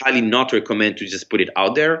 I would highly not recommend to just put it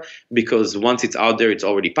out there, because once it's out there, it's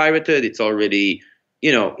already pirated. It's already,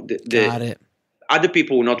 Got it. Other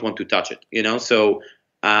people will not want to touch it, So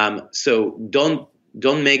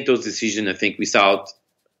don't make those decisions, I think, without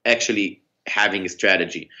actually having a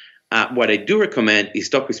strategy. What I do recommend is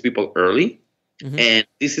talk with people early, and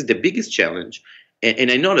this is the biggest challenge.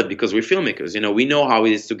 And I know that because we're filmmakers. We know how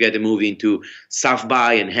it is to get a movie into South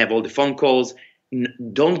by and have all the phone calls.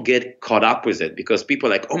 Don't get caught up with it, because people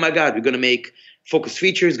are like, oh my God, we're going to make Focus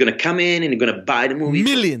Features, going to come in and they're going to buy the movie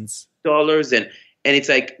millions for dollars. And it's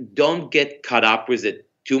like, don't get caught up with it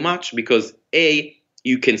too much, because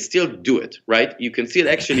you can still do it, right? You can still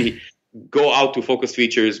actually go out to Focus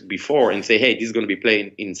Features before and say, hey, this is going to be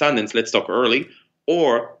playing in Sundance. Let's talk early.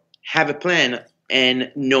 Or have a plan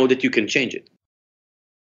and know that you can change it.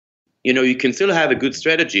 You can still have a good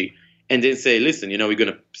strategy and then say, listen, we're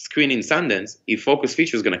going to screen in Sundance. If Focus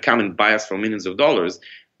Feature is going to come and buy us for millions of dollars,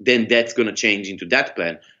 then that's going to change into that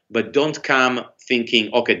plan. But don't come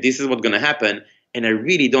thinking, okay, this is what's going to happen, and I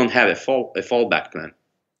really don't have a fallback plan.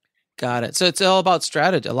 Got it. So it's all about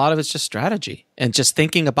strategy. A lot of it's just strategy and just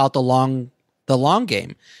thinking about the long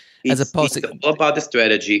game, It's all about the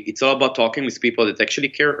strategy. It's all about talking with people that actually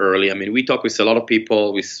care early. I mean, we talk with a lot of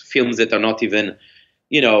people with films that are not even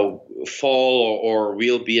fall or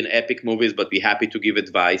will be an epic movies, but be happy to give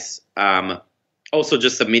advice. Also,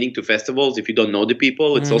 just submitting to festivals. If you don't know the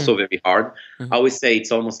people, it's also very hard. I always say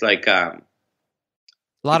it's almost like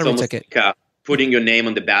lottery ticket. Like, putting your name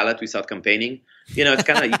on the ballot without campaigning. It's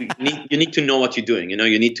kind of you need to know what you're doing.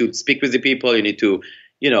 You need to speak with the people. You need to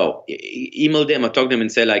email them or talk to them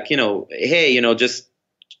and say like, hey, just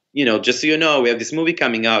so you know, we have this movie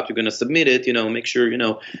coming out. You're going to submit it. Make sure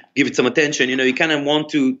give it some attention. You kind of want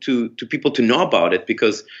to people to know about it,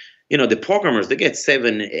 because the programmers, they get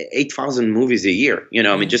 7,000-8,000 movies a year.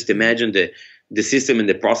 I mean, just imagine the system and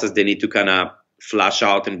the process they need to kind of flush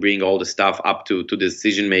out and bring all the stuff up to the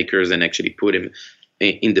decision makers and actually put them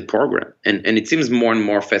in the program. And it seems more and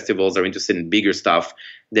more festivals are interested in bigger stuff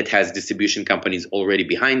that has distribution companies already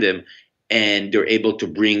behind them. And they're able to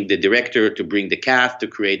bring the director, to bring the cast, to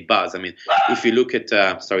create buzz. I mean, if you look at,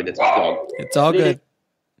 sorry, that's my dog. It's all good.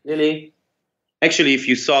 Lily. Actually, if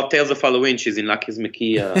you saw Tales of Halloween, she's in Lucky's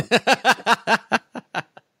McKee.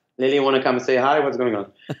 Lily, you want to come and say hi? What's going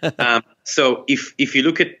on? So if you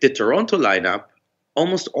look at the Toronto lineup,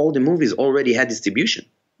 almost all the movies already had distribution.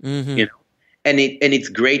 And it's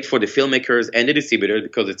great for the filmmakers and the distributor,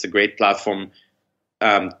 because it's a great platform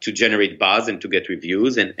to generate buzz and to get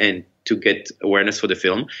reviews and to get awareness for the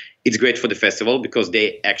film. It's great for the festival because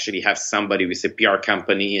they actually have somebody with a PR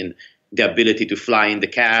company and the ability to fly in the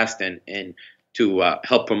cast and to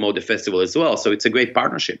help promote the festival as well. So it's a great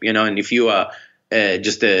partnership, and if you are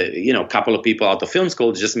just a couple of people out of film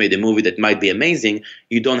school just made a movie that might be amazing,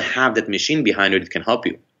 you don't have that machine behind it that can help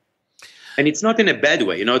you. And it's not in a bad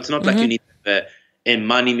way. It's not like you need a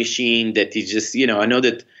money machine that is just, I know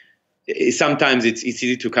that sometimes it's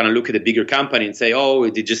easy to kind of look at a bigger company and say, oh,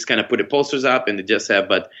 they just kind of put the posters up and they just have,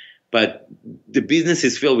 but the business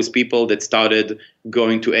is filled with people that started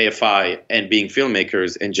going to AFI and being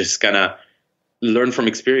filmmakers and just kind of learn from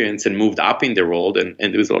experience and moved up in their role. And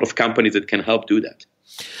there's a lot of companies that can help do that.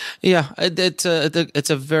 Yeah, it's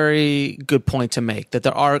a very good point to make, that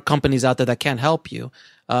there are companies out there that can help you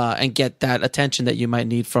and get that attention that you might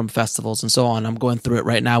need from festivals and so on. I'm going through it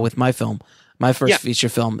right now with my film, my first feature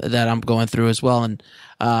film that I'm going through as well. And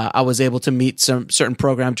I was able to meet some certain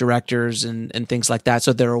program directors and things like that,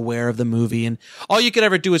 so they're aware of the movie. And all you could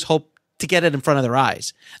ever do is hope to get it in front of their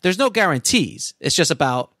eyes. There's no guarantees. It's just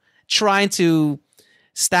about trying to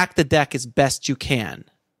stack the deck as best you can,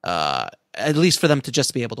 at least for them to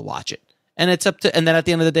just be able to watch it. And it's up to, and then at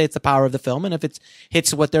the end of the day, it's the power of the film. And if it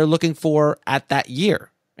hits what they're looking for at that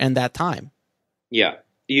year and that time. Yeah,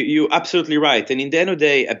 you're absolutely right. And in the end of the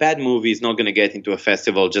day, a bad movie is not going to get into a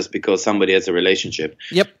festival just because somebody has a relationship.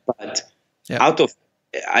 Yep. But out of,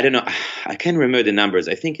 I don't know, I can't remember the numbers.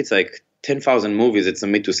 I think it's like 10,000 movies that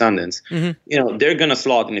submit to Sundance, they're going to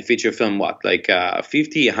slot in a feature film, like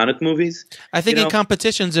 50, 100 movies? I think in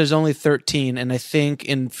competitions, there's only 13. And I think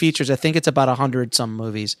in features, I think it's about 100 some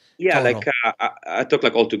movies. Yeah, total. I talk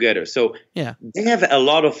like all together. So yeah, they have a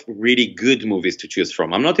lot of really good movies to choose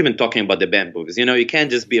from. I'm not even talking about the band movies. You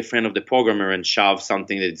can't just be a friend of the programmer and shove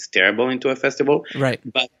something that's terrible into a festival. Right.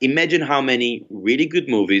 But imagine how many really good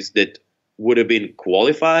movies that would have been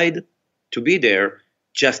qualified to be there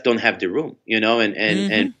just don't have the room,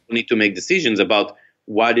 and need to make decisions about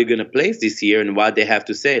what they're going to place this year and what they have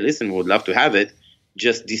to say. Listen, we would love to have it.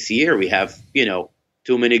 Just this year, we have,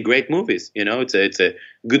 too many great movies. It's a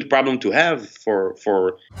good problem to have for.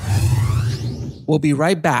 We'll be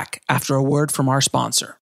right back after a word from our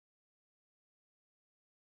sponsor.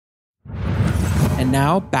 And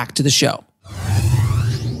now back to the show.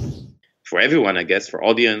 For everyone, I guess, for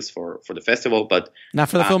audience, for the festival, but not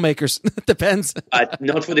for the filmmakers. Depends. But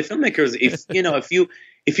not for the filmmakers.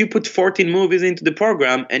 If you put 14 movies into the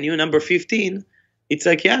program and you're number 15, it's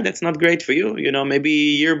like, yeah, that's not great for you. Maybe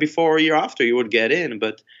a year before or a year after you would get in.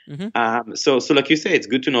 But so like you say, it's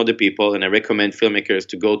good to know the people, and I recommend filmmakers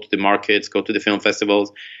to go to the markets, go to the film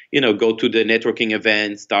festivals, go to the networking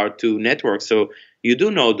events, start to network. So you do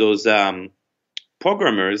know those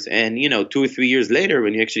programmers, and 2 or 3 years later,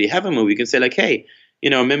 when you actually have a movie, you can say like, hey,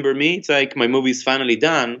 remember me? It's like, my movie's finally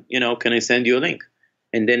done. Can I send you a link?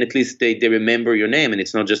 And then at least they remember your name, and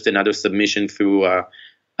it's not just another submission through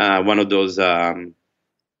one of those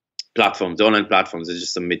platforms, online platforms that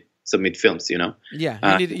just submit films.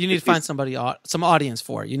 Yeah, you need to find somebody, some audience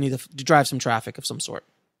for it. You need to drive some traffic of some sort.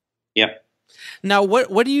 Yeah. Now,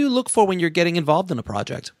 what do you look for when you're getting involved in a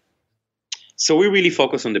project? So we really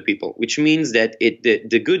focus on the people, which means that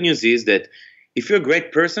the good news is that if you're a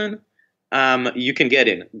great person, you can get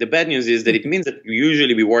in. The bad news is that it means that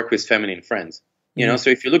usually we work with family and friends.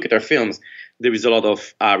 So if you look at our films, there is a lot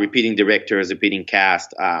of repeating directors, repeating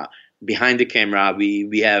cast. Behind the camera,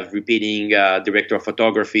 we have repeating director of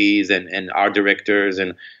photographies and art directors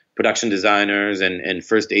and production designers and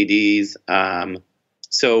first ADs. But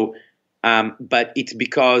it's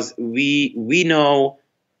because we know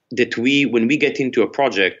that when we get into a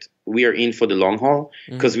project, we are in for the long haul,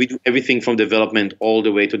 because we do everything from development all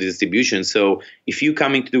the way to the distribution. So if you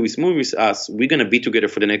coming to do this movie with us, we're going to be together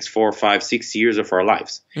for the next 4, 5, 6 years of our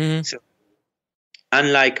lives. So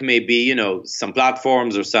unlike maybe, some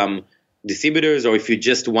platforms or some distributors, or if you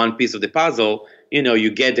just one piece of the puzzle,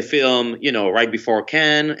 you get the film, right before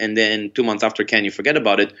Cannes, and then 2 months after Cannes, you forget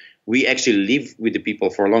about it. We actually live with the people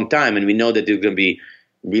for a long time, and we know that there's going to be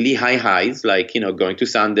really high highs, like, going to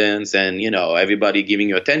Sundance and, everybody giving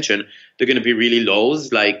you attention. They're going to be really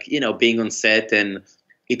lows, like, being on set and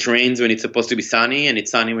it rains when it's supposed to be sunny, and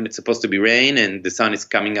it's sunny when it's supposed to be rain, and the sun is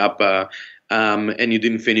coming up and you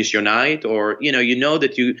didn't finish your night, or,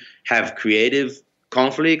 that you have creative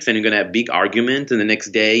conflicts and you're going to have big argument, and the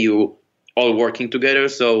next day you all working together.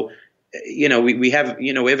 So, we have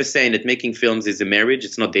a saying that making films is a marriage.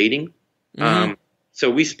 It's not dating. So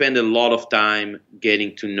we spend a lot of time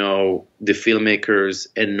getting to know the filmmakers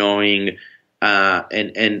and knowing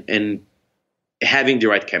and having the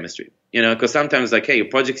right chemistry. Because sometimes, like, hey, your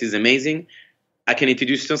project is amazing, I can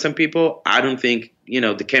introduce you to some people. I don't think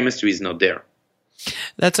the chemistry is not there.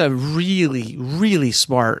 That's a really, really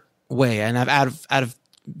smart way. And I've out of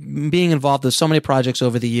being involved with so many projects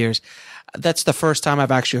over the years, that's the first time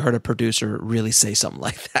I've actually heard a producer really say something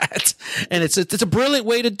like that. And it's a brilliant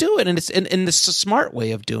way to do it, and it's a smart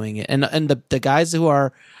way of doing it. And the guys who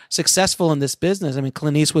are successful in this business, I mean,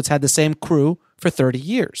 Clint Eastwood's had the same crew for 30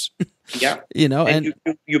 years. Yeah. And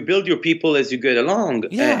you build your people as you get along,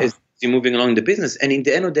 as you're moving along the business. And in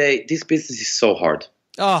the end of the day, this business is so hard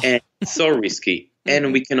and so risky.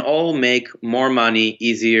 And we can all make more money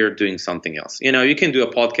easier doing something else. You can do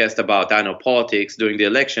a podcast about, politics during the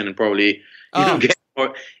election and probably get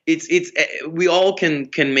more. We all can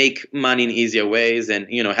make money in easier ways and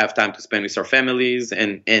have time to spend with our families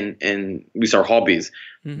and with our hobbies.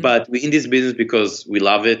 But we're in this business because we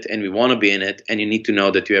love it and we want to be in it. And you need to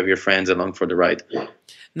know that you have your friends along for the ride.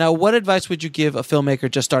 Now, what advice would you give a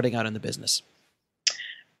filmmaker just starting out in the business?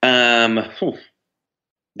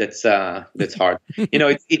 That's hard.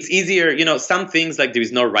 It's easier. Some things, like, there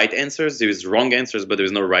is no right answers. There is wrong answers, but there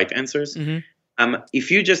is no right answers.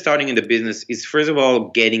 If you're just starting in the business, is first of all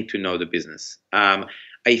getting to know the business. I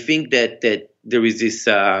think that there is this.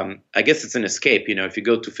 I guess it's an escape. If you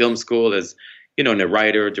go to film school as in a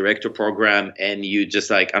writer director program, and you just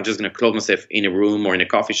like, I'm just going to close myself in a room or in a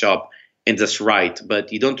coffee shop and just write,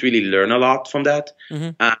 but you don't really learn a lot from that.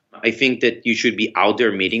 I think that you should be out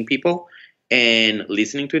there meeting people and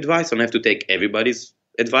listening to advice. You don't have to take everybody's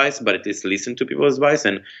advice, but at least listen to people's advice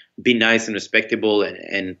and be nice and respectable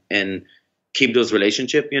and keep those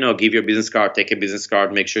relationships. Give your business card, take a business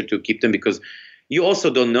card, make sure to keep them, because you also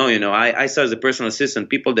don't know. I started as a personal assistant.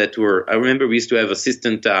 People that I remember we used to have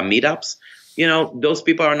assistant meetups. Those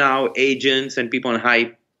people are now agents and people in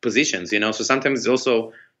high positions. So sometimes it's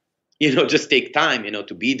also, just take time,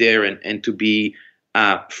 to be there and to be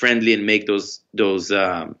friendly and make those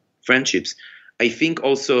friendships. I think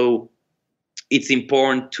also it's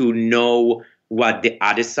important to know what the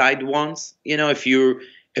other side wants. If you're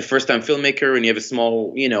a first-time filmmaker and you have a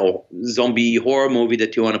small, zombie horror movie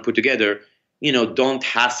that you want to put together, don't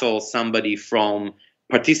hassle somebody from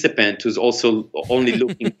participant who's also only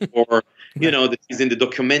looking for, that he's in the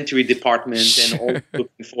documentary department and all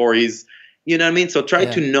looking for is, what I mean? So try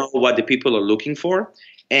to know what the people are looking for.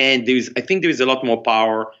 And I think there is a lot more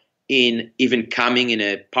power in even coming in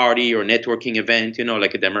a party or networking event,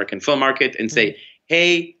 like at the American Film Market, and say,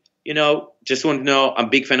 hey, just want to know, I'm a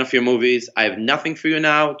big fan of your movies. I have nothing for you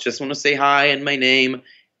now. Just want to say hi and my name.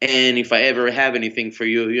 And if I ever have anything for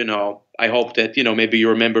you, I hope that, maybe you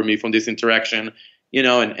remember me from this interaction,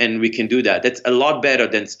 and we can do that. That's a lot better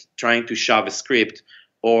than trying to shove a script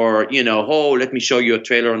or, let me show you a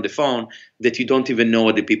trailer on the phone that you don't even know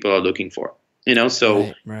what the people are looking for.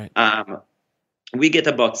 So right. We get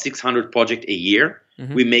about 600 projects a year.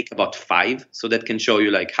 Mm-hmm. We make about 5. So that can show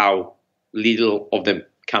you like how little of them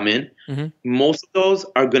come in. Mm-hmm. Most of those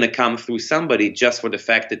are going to come through somebody just for the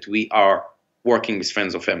fact that we are working with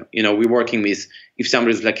friends of him. We're working with, if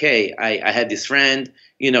somebody's like, hey, I had this friend,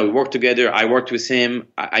 we worked together. I worked with him.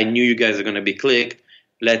 I knew you guys are going to be click.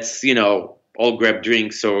 Let's, all grab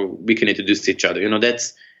drinks so we can introduce each other.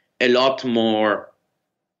 That's a lot more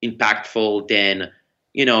impactful than,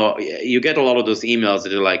 you get a lot of those emails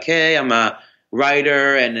that are like, hey, I'm a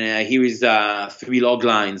writer and here is 3 log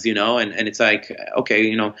lines, and it's like,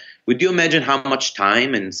 okay, would you imagine how much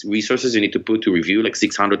time and resources you need to put to review like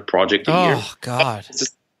 600 projects a year? Oh God.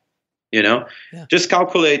 Just, just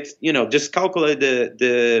calculate,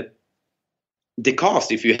 the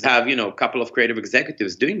cost if you have, a couple of creative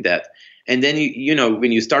executives doing that. And then,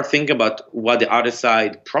 when you start thinking about what the other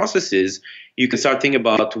side processes, you can start thinking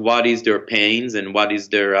about what is their pains and what is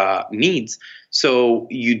their needs. So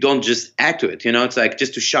you don't just add to it. It's like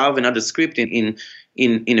just to shove another script in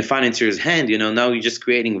a financier's hand, now you're just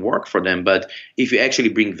creating work for them. But if you actually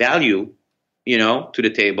bring value, to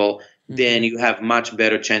the table, then you have much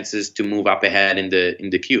better chances to move up ahead in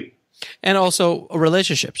the queue. And also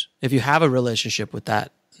relationships. If you have a relationship with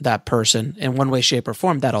that person in one way, shape, or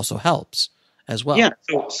form, that also helps as well. Yeah.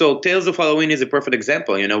 So Tales of Halloween is a perfect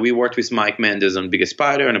example. We worked with Mike Mendes on Biggest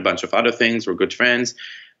Spider and a bunch of other things. We're good friends.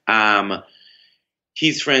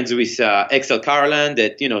 He's friends with Excel Carlin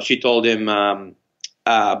that, she told him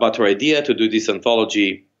about her idea to do this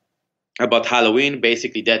anthology about Halloween.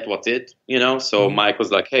 Basically, that was it, So Mike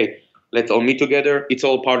was like, hey, let's all meet together. It's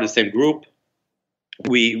all part of the same group.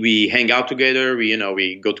 We hang out together. We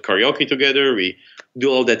go to karaoke together. We do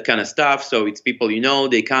all that kind of stuff. So it's people,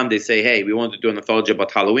 they come, they say, hey, we want to do an anthology about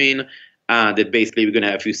Halloween. That basically we're going to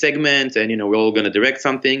have a few segments and, we're all going to direct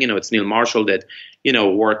something. It's Neil Marshall that,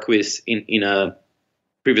 worked with in a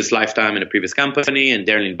previous lifetime in a previous company, and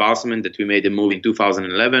Darren Bosman that we made a movie in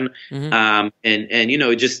 2011. Mm-hmm.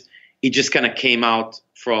 It just kind of came out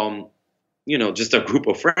from, just a group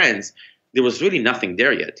of friends. There was really nothing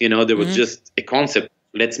there yet. There was just a concept.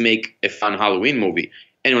 Let's make a fun Halloween movie.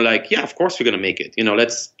 And we're like, yeah, of course we're going to make it.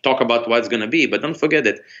 Let's talk about what it's going to be. But don't forget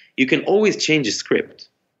that you can always change a script.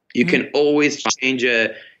 You can always change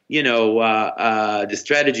the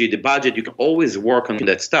strategy, the budget. You can always work on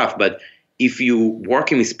that stuff. But if you're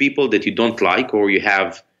working with people that you don't like, or you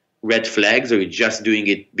have red flags, or you're just doing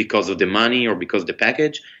it because of the money or because of the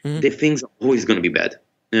package, the things are always going to be bad.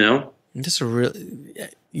 This is really,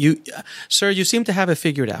 sir, you seem to have it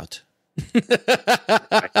figured out.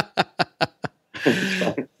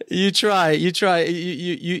 You try.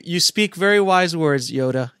 You speak very wise words,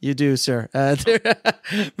 Yoda. You do, sir. They're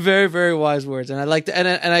very, very wise words, and I like to,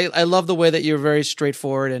 and I love the way that you're very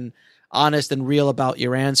straightforward and honest and real about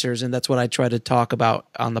your answers, and that's what I try to talk about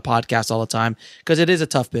on the podcast all the time, because it is a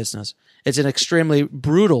tough business. It's an extremely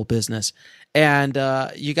brutal business, and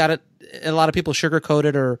you got it. A lot of people sugarcoat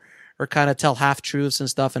it or kind of tell half truths and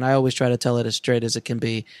stuff, and I always try to tell it as straight as it can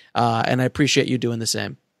be. And I appreciate you doing the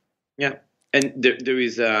same. Yeah. And there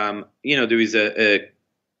is a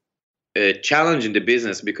challenge in the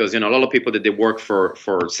business, because, a lot of people that they work for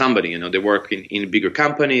somebody, they work in bigger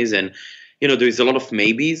companies, and, there is a lot of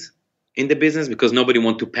maybes in the business, because nobody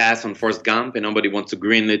wants to pass on Forrest Gump, and nobody wants to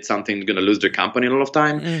greenlit something going to lose their company a lot of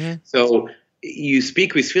time. Mm-hmm. So you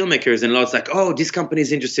speak with filmmakers and lots like, oh, this company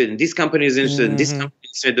is interested and this company is interested and this company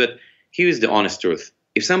is interested. But here's the honest truth.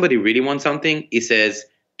 If somebody really wants something, he says,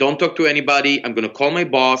 don't talk to anybody. I'm going to call my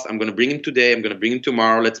boss. I'm going to bring him today. I'm going to bring him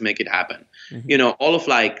tomorrow. Let's make it happen. All of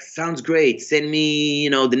like, sounds great. Send me,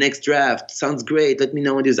 the next draft. Sounds great. Let me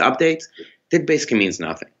know when there's updates. That basically means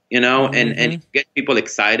nothing, and get people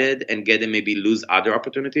excited and get them maybe lose other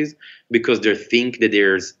opportunities because they think that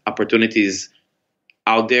there's opportunities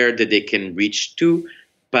out there that they can reach to.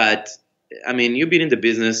 But I mean, you've been in the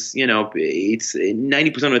business, it's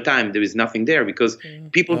 90% of the time there is nothing there because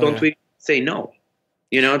people don't really say no.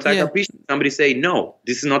 It's like I appreciate somebody say, no,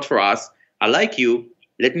 this is not for us. I like you.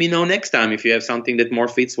 Let me know next time if you have something that more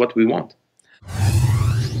fits what we want.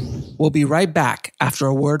 We'll be right back after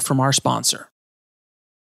a word from our sponsor.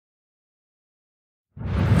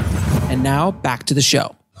 And now back to the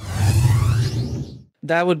show.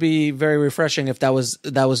 That would be very refreshing if that was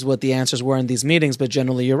what the answers were in these meetings. But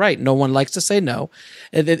generally, you're right. No one likes to say no.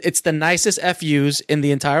 It's the nicest FUs in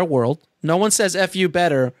the entire world. No one says FU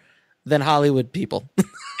better than Hollywood people.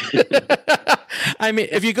 I mean,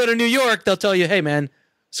 if you go to New York, they'll tell you, "Hey, man,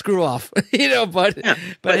 screw off."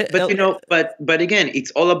 But again, it's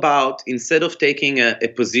all about instead of taking a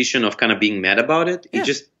position of kind of being mad about it, you're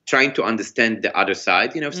just trying to understand the other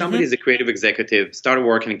side. If somebody is a creative executive, started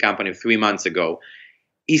working in a company 3 months ago,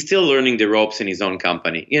 he's still learning the ropes in his own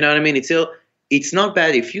company. You know what I mean? It's not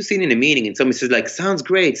bad if you sit in a meeting and somebody says like, sounds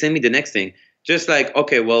great, send me the next thing. Just like,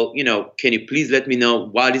 okay, well, can you please let me know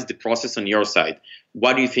what is the process on your side?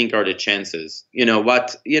 What do you think are the chances?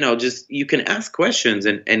 Just you can ask questions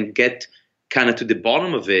and get kind of to the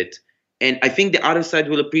bottom of it. And I think the other side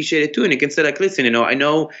will appreciate it too. And you can say like, listen, I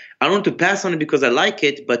know I don't want to pass on it because I like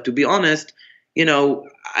it, but to be honest,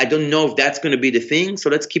 I don't know if that's going to be the thing.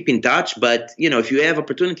 So let's keep in touch. But, if you have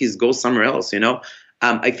opportunities, go somewhere else,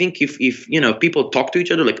 I think if people talk to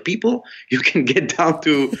each other like people, you can get down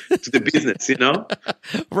to the business,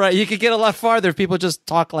 Right. You could get a lot farther if people just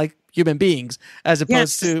talk like human beings as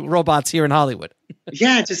opposed to robots here in Hollywood.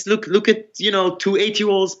 Yeah, just look at, 2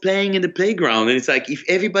 8-year-olds playing in the playground. And it's like if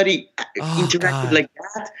everybody interacted like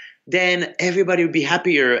that, then everybody would be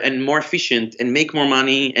happier and more efficient and make more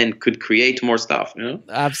money and could create more stuff.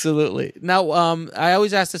 Absolutely. Now, I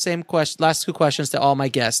always ask the same last 2 questions to all my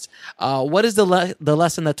guests. What is the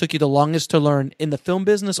lesson that took you the longest to learn in the film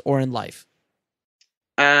business or in life?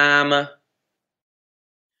 That's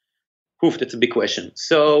a big question.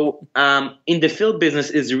 So, in the film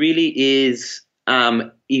business, it really is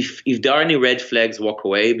if there are any red flags, walk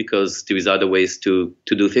away because there is other ways to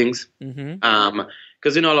do things.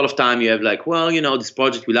 Because, a lot of time you have like, well, this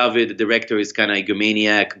project, we love it. The director is kind of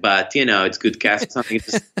egomaniac, but, it's good cast. Something.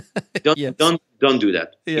 Just don't do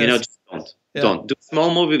that. Yes. Just don't. Do a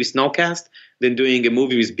small movie with no cast, then doing a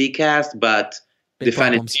movie with B cast, but the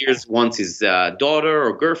financiers wants his daughter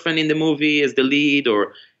or girlfriend in the movie as the lead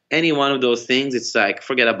or any one of those things. It's like,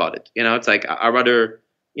 forget about it. It's like, I'd rather...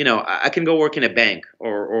 I can go work in a bank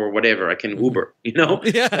or whatever. I can Uber,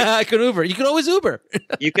 Yeah, I can Uber. You can always Uber.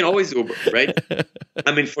 You can always Uber, right?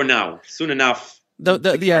 I mean, for now, soon enough.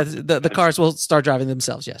 The cars will start driving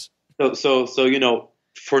themselves, yes. So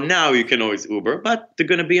for now, you can always Uber. But they're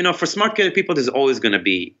going to be, for smart creative people, there's always going to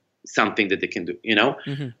be something that they can do,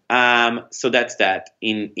 So that's that.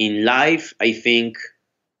 In life, I think,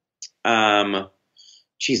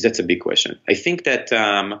 that's a big question. I think that...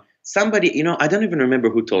 somebody, I don't even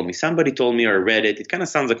remember who told me. Somebody told me or I read it. It kind of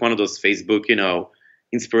sounds like one of those Facebook,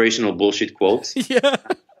 inspirational bullshit quotes. Yeah.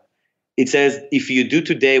 It says, if you do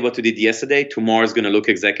today what you did yesterday, tomorrow is going to look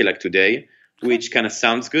exactly like today, which kind of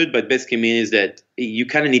sounds good, but basically means that you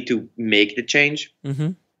kind of need to make the change,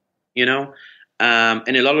 and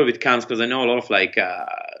a lot of it comes because I know a lot of like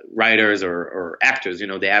writers or actors,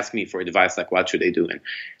 they ask me for advice, like what should they do? And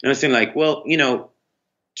I was saying like, well,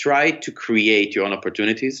 try to create your own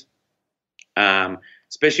opportunities.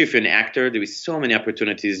 Especially if you're an actor, there is so many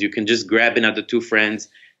opportunities. You can just grab another 2 friends,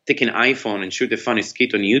 take an iPhone and shoot a funny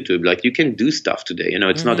skit on YouTube. Like you can do stuff today,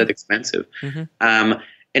 it's not that expensive.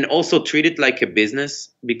 And also treat it like a business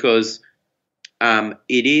because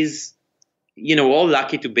it is, we're all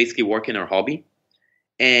lucky to basically work in our hobby.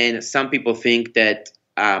 And some people think that,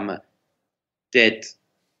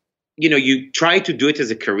 you try to do it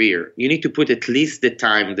as a career. You need to put at least the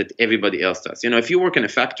time that everybody else does. If you work in a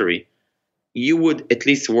factory, you would at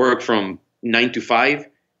least work from 9 to 5,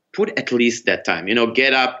 put at least that time,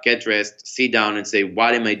 get up, get dressed, sit down and say,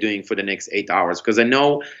 what am I doing for the next 8 hours? Because I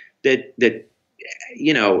know that,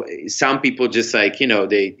 some people just like,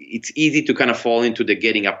 it's easy to kind of fall into the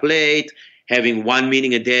getting up late having one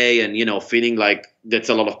meeting a day and, feeling like that's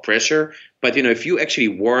a lot of pressure. But, if you actually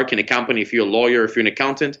work in a company, if you're a lawyer, if you're an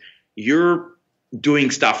accountant, you're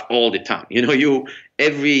doing stuff all the time. You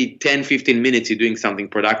every 10, 15 minutes, you're doing something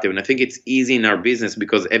productive. And I think it's easy in our business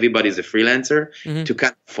because everybody's a freelancer to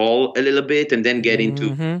kind of fall a little bit and then get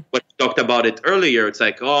into what you talked about it earlier. It's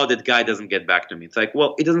like, oh, that guy doesn't get back to me. It's like,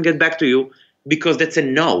 well, he doesn't get back to you because that's a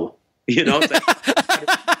no. It's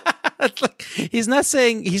like, he's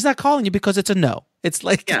not calling you because it's a no. It's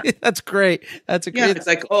like, that's great. That's a great. Yeah, it's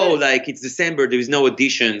like, oh, like it's December. There's no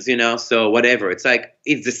auditions, so whatever. It's like,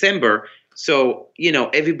 it's December. So,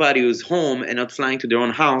 everybody who's home and not flying to their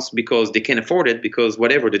own house because they can't afford it, because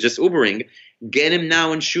whatever, they're just Ubering, get him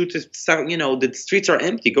now and shoot. The streets are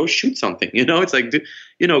empty. Go shoot something. It's like,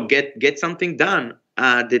 get something done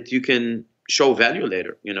that you can show value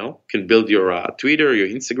later, can build your Twitter, your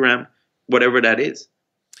Instagram, whatever that is.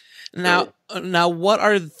 Now, what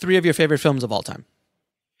are 3 of your favorite films of all time?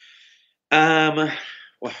 Well,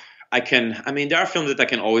 there are films that I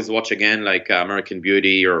can always watch again, like American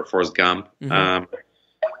Beauty or Forrest Gump. It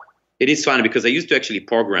is funny because I used to actually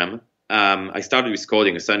program. I started with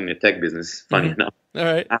coding. I started in the tech business, funny enough. All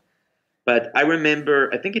right. But I remember,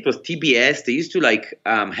 I think it was TBS. They used to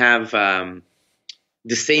have the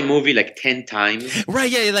same movie like 10 times. Right,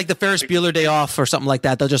 yeah, like the Ferris Bueller Day Off or something like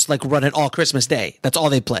that. They'll just run it all Christmas Day. That's all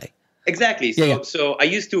they play. Exactly. So I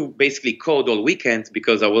used to basically code all weekend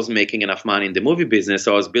because I wasn't making enough money in the movie business.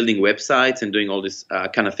 So I was building websites and doing all this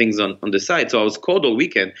kind of things on the side. So I was code all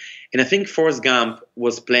weekend. And I think Forrest Gump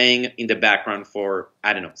was playing in the background for,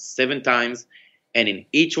 7 times. And in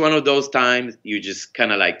each one of those times, you just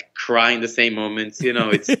kind of cry in the same moments,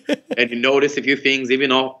 it's, and you notice a few things, even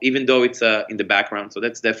though it's in the background. So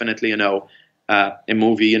that's definitely, a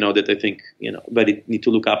movie, that I think, but it need to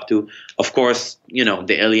look up to. Of course,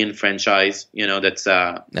 the Alien franchise, that's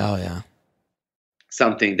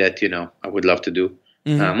something that, I would love to do.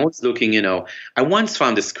 I'm always looking, I once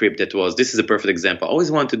found a script this is a perfect example. I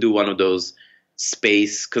always wanted to do one of those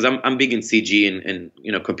space, because I'm big in CG and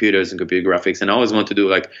computers and computer graphics, and I always want to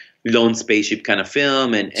do lone spaceship kind of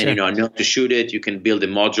film, and I know to shoot it. You can build a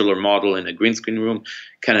modular model in a green screen room,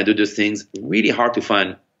 kind of do those things. Really hard to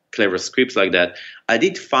find clever scripts like that. I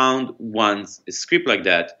did found once a script like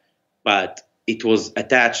that, but it was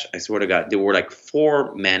attached, I swear to God, there were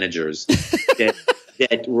 4 managers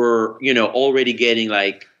that were, already getting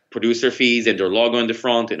producer fees and their logo on the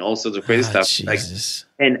front and all sorts of crazy stuff. Jesus.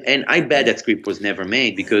 And I bet that script was never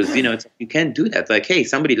made because, you can't do that. Hey,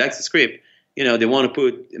 somebody likes the script, they want to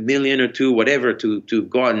put $1 million or $2 million, whatever, to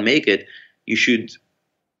go out and make it. You should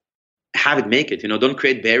have it make it, don't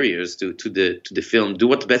create barriers to the film. Do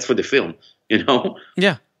what's best for the film,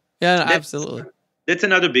 Yeah, absolutely. That's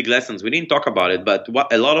another big lesson. We didn't talk about it, but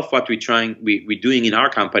a lot of what we're doing in our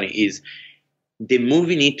company is the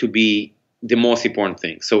movie need to be the most important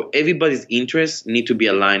thing. So everybody's interests need to be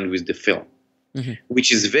aligned with the film,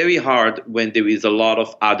 which is very hard when there is a lot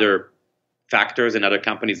of other factors and other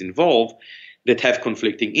companies involved that have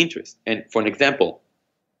conflicting interests. And for an example,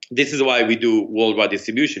 this is why we do worldwide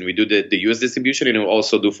distribution. We do the US distribution, and we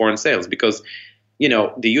also do foreign sales because,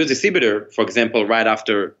 the US distributor, for example, right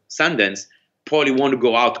after Sundance, probably want to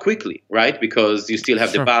go out quickly, right? Because you still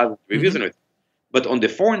have the buzz, reviews and everything. But on the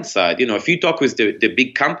foreign side, if you talk with the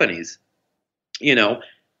big companies, they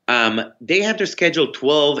have their schedule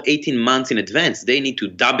 12, 18 months in advance. They need to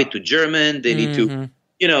dub it to German. They need to,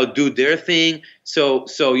 do their thing. So,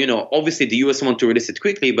 obviously the US want to release it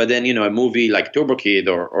quickly, but then, a movie like Turbo Kid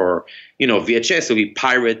or VHS will be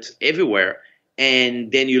pirate everywhere.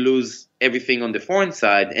 And then you lose everything on the foreign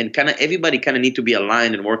side, and everybody need to be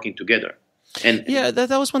aligned and working together. And yeah, that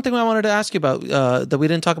was one thing I wanted to ask you about that we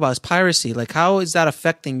didn't talk about is piracy. How is that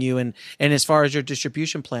affecting you and as far as your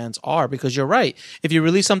distribution plans are? Because you're right. If you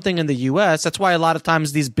release something in the US, that's why a lot of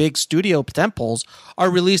times these big studio temples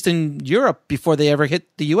are released in Europe before they ever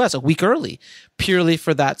hit the US a week early, purely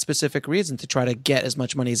for that specific reason, to try to get as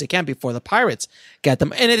much money as they can before the pirates get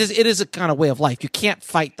them. And it is a kind of way of life. You can't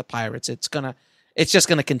fight the pirates. It's just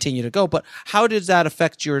gonna continue to go. But how does that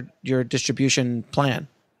affect your distribution plan?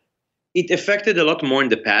 It affected a lot more in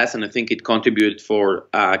the past, and I think it contributed for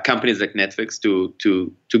companies like Netflix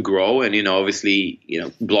to grow, and obviously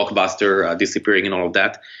Blockbuster disappearing and all of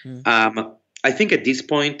that. I think at this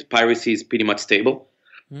point piracy is pretty much stable,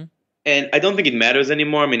 and I don't think it matters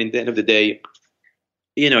anymore. At the end of the day,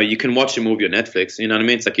 you can watch a movie on Netflix. You know what I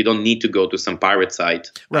mean? It's you don't need to go to some pirate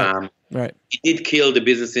site. Right. Right. It did kill the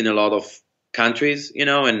business in a lot of countries,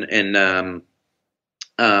 and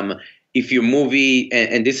if your movie,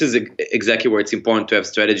 and this is exactly where it's important to have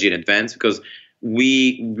strategy in advance, because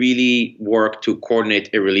we really work to coordinate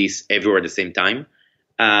a release everywhere at the same time,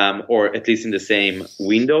 or at least in the same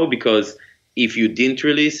window, because if you didn't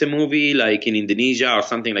release a movie like in Indonesia or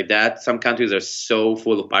something like that, some countries are so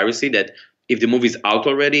full of piracy that if the movie's out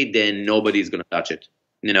already, then nobody's going to touch it,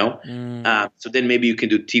 you know? So then maybe you can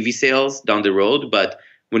do TV sales down the road. But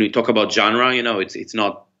when we talk about genre, you know, it's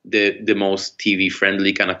not the most TV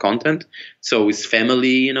friendly kind of content. So with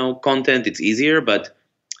family, you know, content, it's easier. But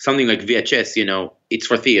something like VHS, you know, it's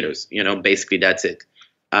for theaters, you know, basically that's it.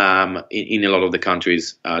 In a lot of the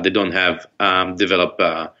countries, they don't have developed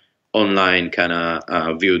online kind of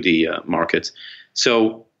VOD markets.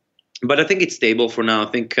 So, but I think it's stable for now. I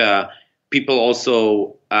think people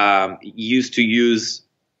also used to use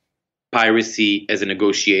piracy as a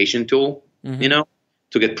negotiation tool, you know,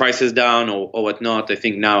 to get prices down or whatnot. I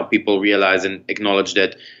think now people realize and acknowledge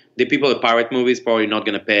that the people that pirate movies probably not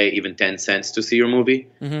going to pay even 10 cents to see your movie.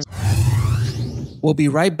 We'll be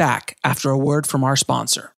right back after a word from our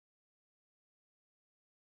sponsor.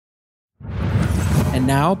 And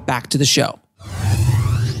now back to the show.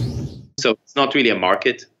 So it's not really a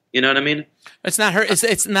market, you know what I mean? It's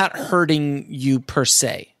not hurting you per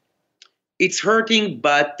se. It's hurting,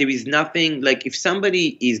 but there is nothing like if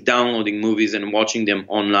somebody is downloading movies and watching them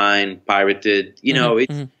online, pirated, you know,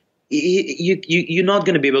 you're not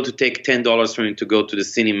going to be able to take $10 from him to go to the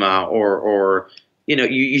cinema or you know,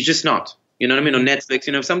 you're just not. You know what I mean? On Netflix,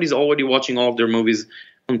 you know, if somebody's already watching all of their movies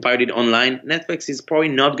on pirated online, Netflix is probably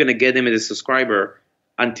not going to get them as a subscriber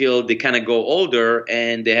until they kind of go older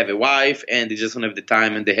and they have a wife and they just don't have the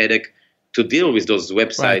time and the headache to deal with those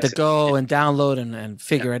websites. Right, to go and download and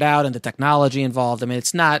figure it out and the technology involved. I mean,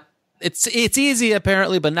 it's easy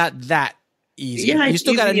apparently, but not that easy. Yeah, you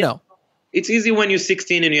still got to know. It's easy when you're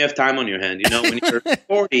 16 and you have time on your hand. You know, when you're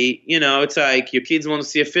 40, you know, it's like your kids want to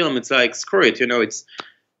see a film. It's like, screw it. You know, it's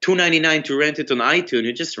 $2.99 to rent it on iTunes.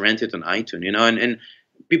 You just rent it on iTunes, you know, and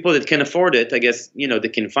people that can afford it, I guess, you know, they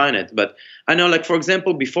can find it. But I know, like, for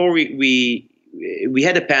example, before we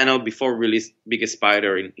had a panel before we released Biggest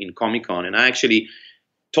Spider in Comic-Con, and I actually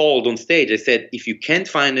told on stage, I said, if you can't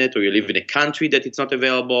find it or you live in a country that it's not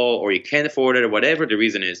available or you can't afford it or whatever the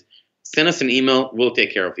reason is, send us an email. We'll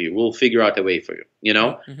take care of you. We'll figure out a way for you, you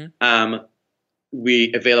know?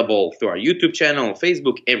 We available through our YouTube channel,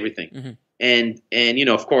 Facebook, everything. And you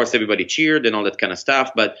know, of course, everybody cheered and all that kind of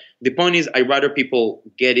stuff. But the point is, I'd rather people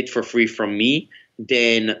get it for free from me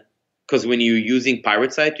than because when you're using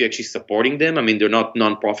pirate site, you're actually supporting them. I mean, they're not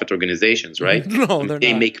non-profit organizations, right? No,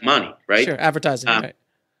 they make money, right? Sure, advertising, right.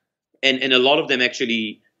 And a lot of them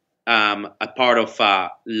actually are part of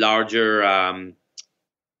larger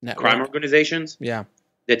crime organizations. Yeah.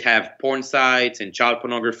 That have porn sites and child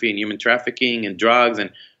pornography and human trafficking and drugs.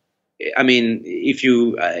 And I mean, if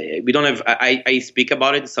you, we don't have, I speak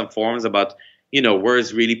about it in some forums about, you know, where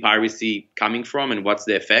is really piracy coming from and what's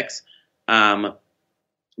the effects.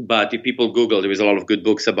 But if people Google, there is a lot of good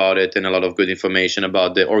books about it and a lot of good information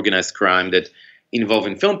about the organized crime that involve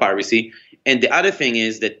in film piracy. And the other thing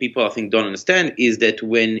is that people, I think, don't understand is that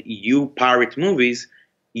when you pirate movies,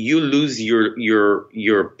 you lose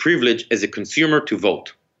your privilege as a consumer to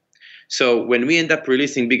vote. So when we end up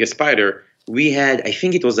releasing Biggest Spider, we had, I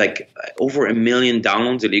think it was like over 1 million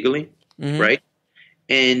downloads illegally, right?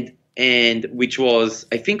 And which was,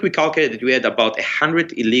 I think we calculated that we had about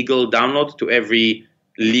 100 illegal downloads to every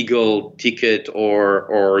legal ticket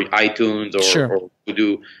or iTunes or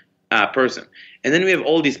Voodoo person. And then we have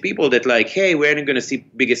all these people that like, hey, we're not going to see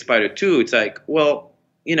Biggest Spider 2. It's like, well,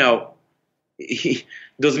 you know,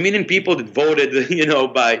 those million people that voted, you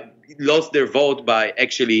know, lost their vote by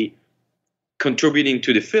actually contributing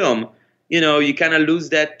to the film, you know, you kind of lose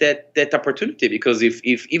that opportunity, because if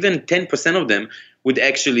even 10% of them would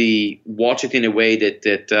actually watch it in a way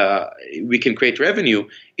that we can create revenue,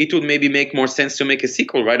 it would maybe make more sense to make a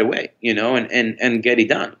sequel right away, you know, and get it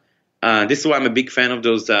done. This is why I'm a big fan of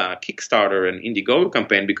those Kickstarter and Indiegogo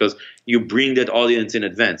campaign, because you bring that audience in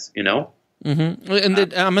advance, you know.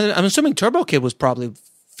 And I'm assuming Turbo Kid was probably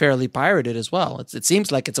fairly pirated as well. It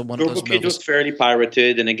seems like it's one of those movies. Turbo Kid was fairly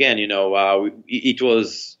pirated, and again, you know, it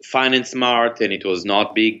was fine and smart, and it was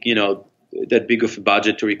not big, you know, that big of a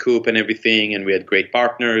budget to recoup and everything, and we had great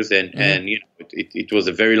partners, and you know, it was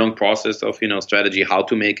a very long process of, you know, strategy, how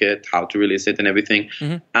to make it, how to release it, and everything.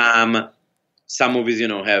 Some movies, you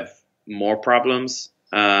know, have more problems,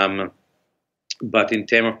 but in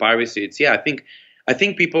terms of piracy, it's I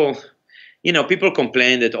think people, you know, people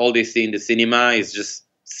complain that all they see in the cinema is just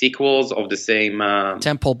sequels of the same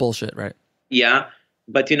tentpole bullshit, right? Yeah,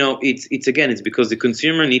 but you know, it's because the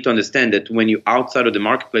consumer need to understand that when you're outside of the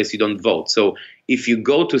marketplace, you don't vote. So if you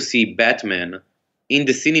go to see Batman in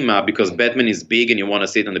the cinema because Batman is big and you want to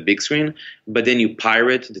see it on the big screen, but then you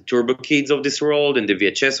pirate the Turbo Kids of this world and the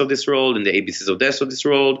VHS of this world and the ABCs of this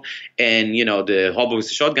world and, you know, the Hobo with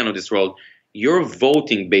the Shotgun of this world, you're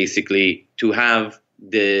voting basically to have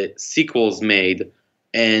the sequels made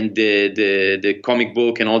and the comic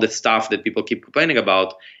book and all the stuff that people keep complaining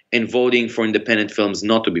about, and voting for independent films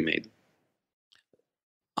not to be made.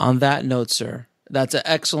 On that note, sir, that's an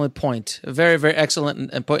excellent point. A very, very excellent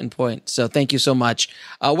and important point. So thank you so much.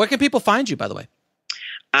 Where can people find you, by the way?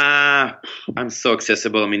 I'm so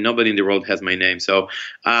accessible. I mean, nobody in the world has my name. So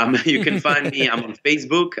you can find me. I'm on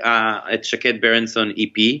Facebook at Shaked Berenson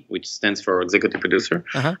EP, which stands for executive producer.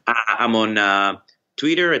 I'm on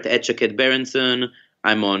Twitter at Shaked Berenson.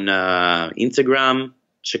 I'm on Instagram,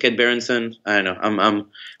 Shaked Berenson. I don't know. I'm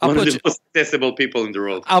one of the most accessible people in the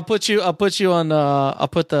world. I'll put you on. I'll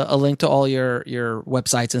put a link to all your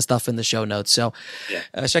websites and stuff in the show notes. So,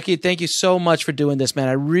 Shaked, thank you so much for doing this, man.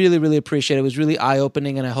 I really, really appreciate it. It was really eye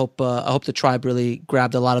opening, and I hope the tribe really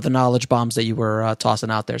grabbed a lot of the knowledge bombs that you were tossing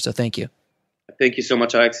out there. So, thank you. Thank you so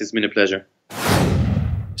much, Alex. It's been a pleasure.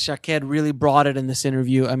 Shaked really brought it in this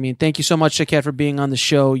interview. I mean, thank you so much, Shaked, for being on the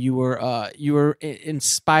show. You were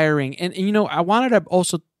inspiring, and you know, I wanted to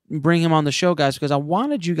also bring him on the show, guys, because I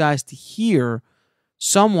wanted you guys to hear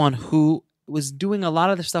someone who was doing a lot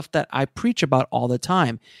of the stuff that I preach about all the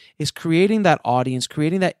time, is creating that audience,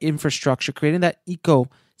 creating that infrastructure, creating that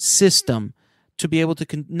ecosystem to be able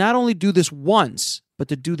to not only do this once, but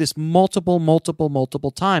to do this multiple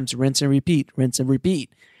times, rinse and repeat.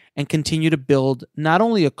 And continue to build not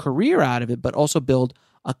only a career out of it, but also build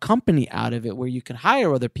a company out of it where you can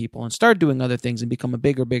hire other people and start doing other things and become a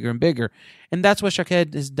bigger and bigger. And that's what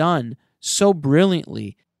Shaked has done so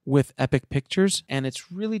brilliantly with Epic Pictures. And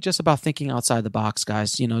it's really just about thinking outside the box,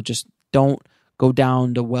 guys. You know, just don't go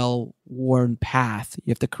down the well-worn path.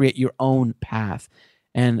 You have to create your own path.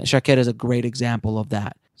 And Shaked is a great example of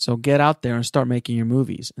that. So get out there and start making your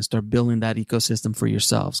movies and start building that ecosystem for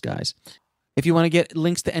yourselves, guys. If you want to get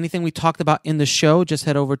links to anything we talked about in the show, just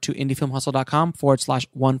head over to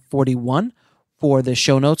indiefilmhustle.com/141 for the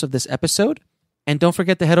show notes of this episode. And don't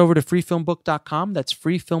forget to head over to freefilmbook.com. That's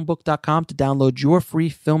freefilmbook.com to download your free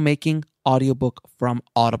filmmaking audiobook from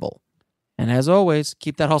Audible. And as always,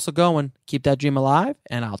 keep that hustle going, keep that dream alive,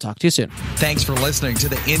 and I'll talk to you soon. Thanks for listening to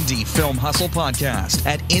the Indie Film Hustle podcast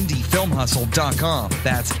at indiefilmhustle.com.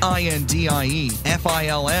 That's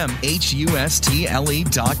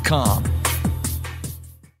INDIEFILMHUSTLE.com.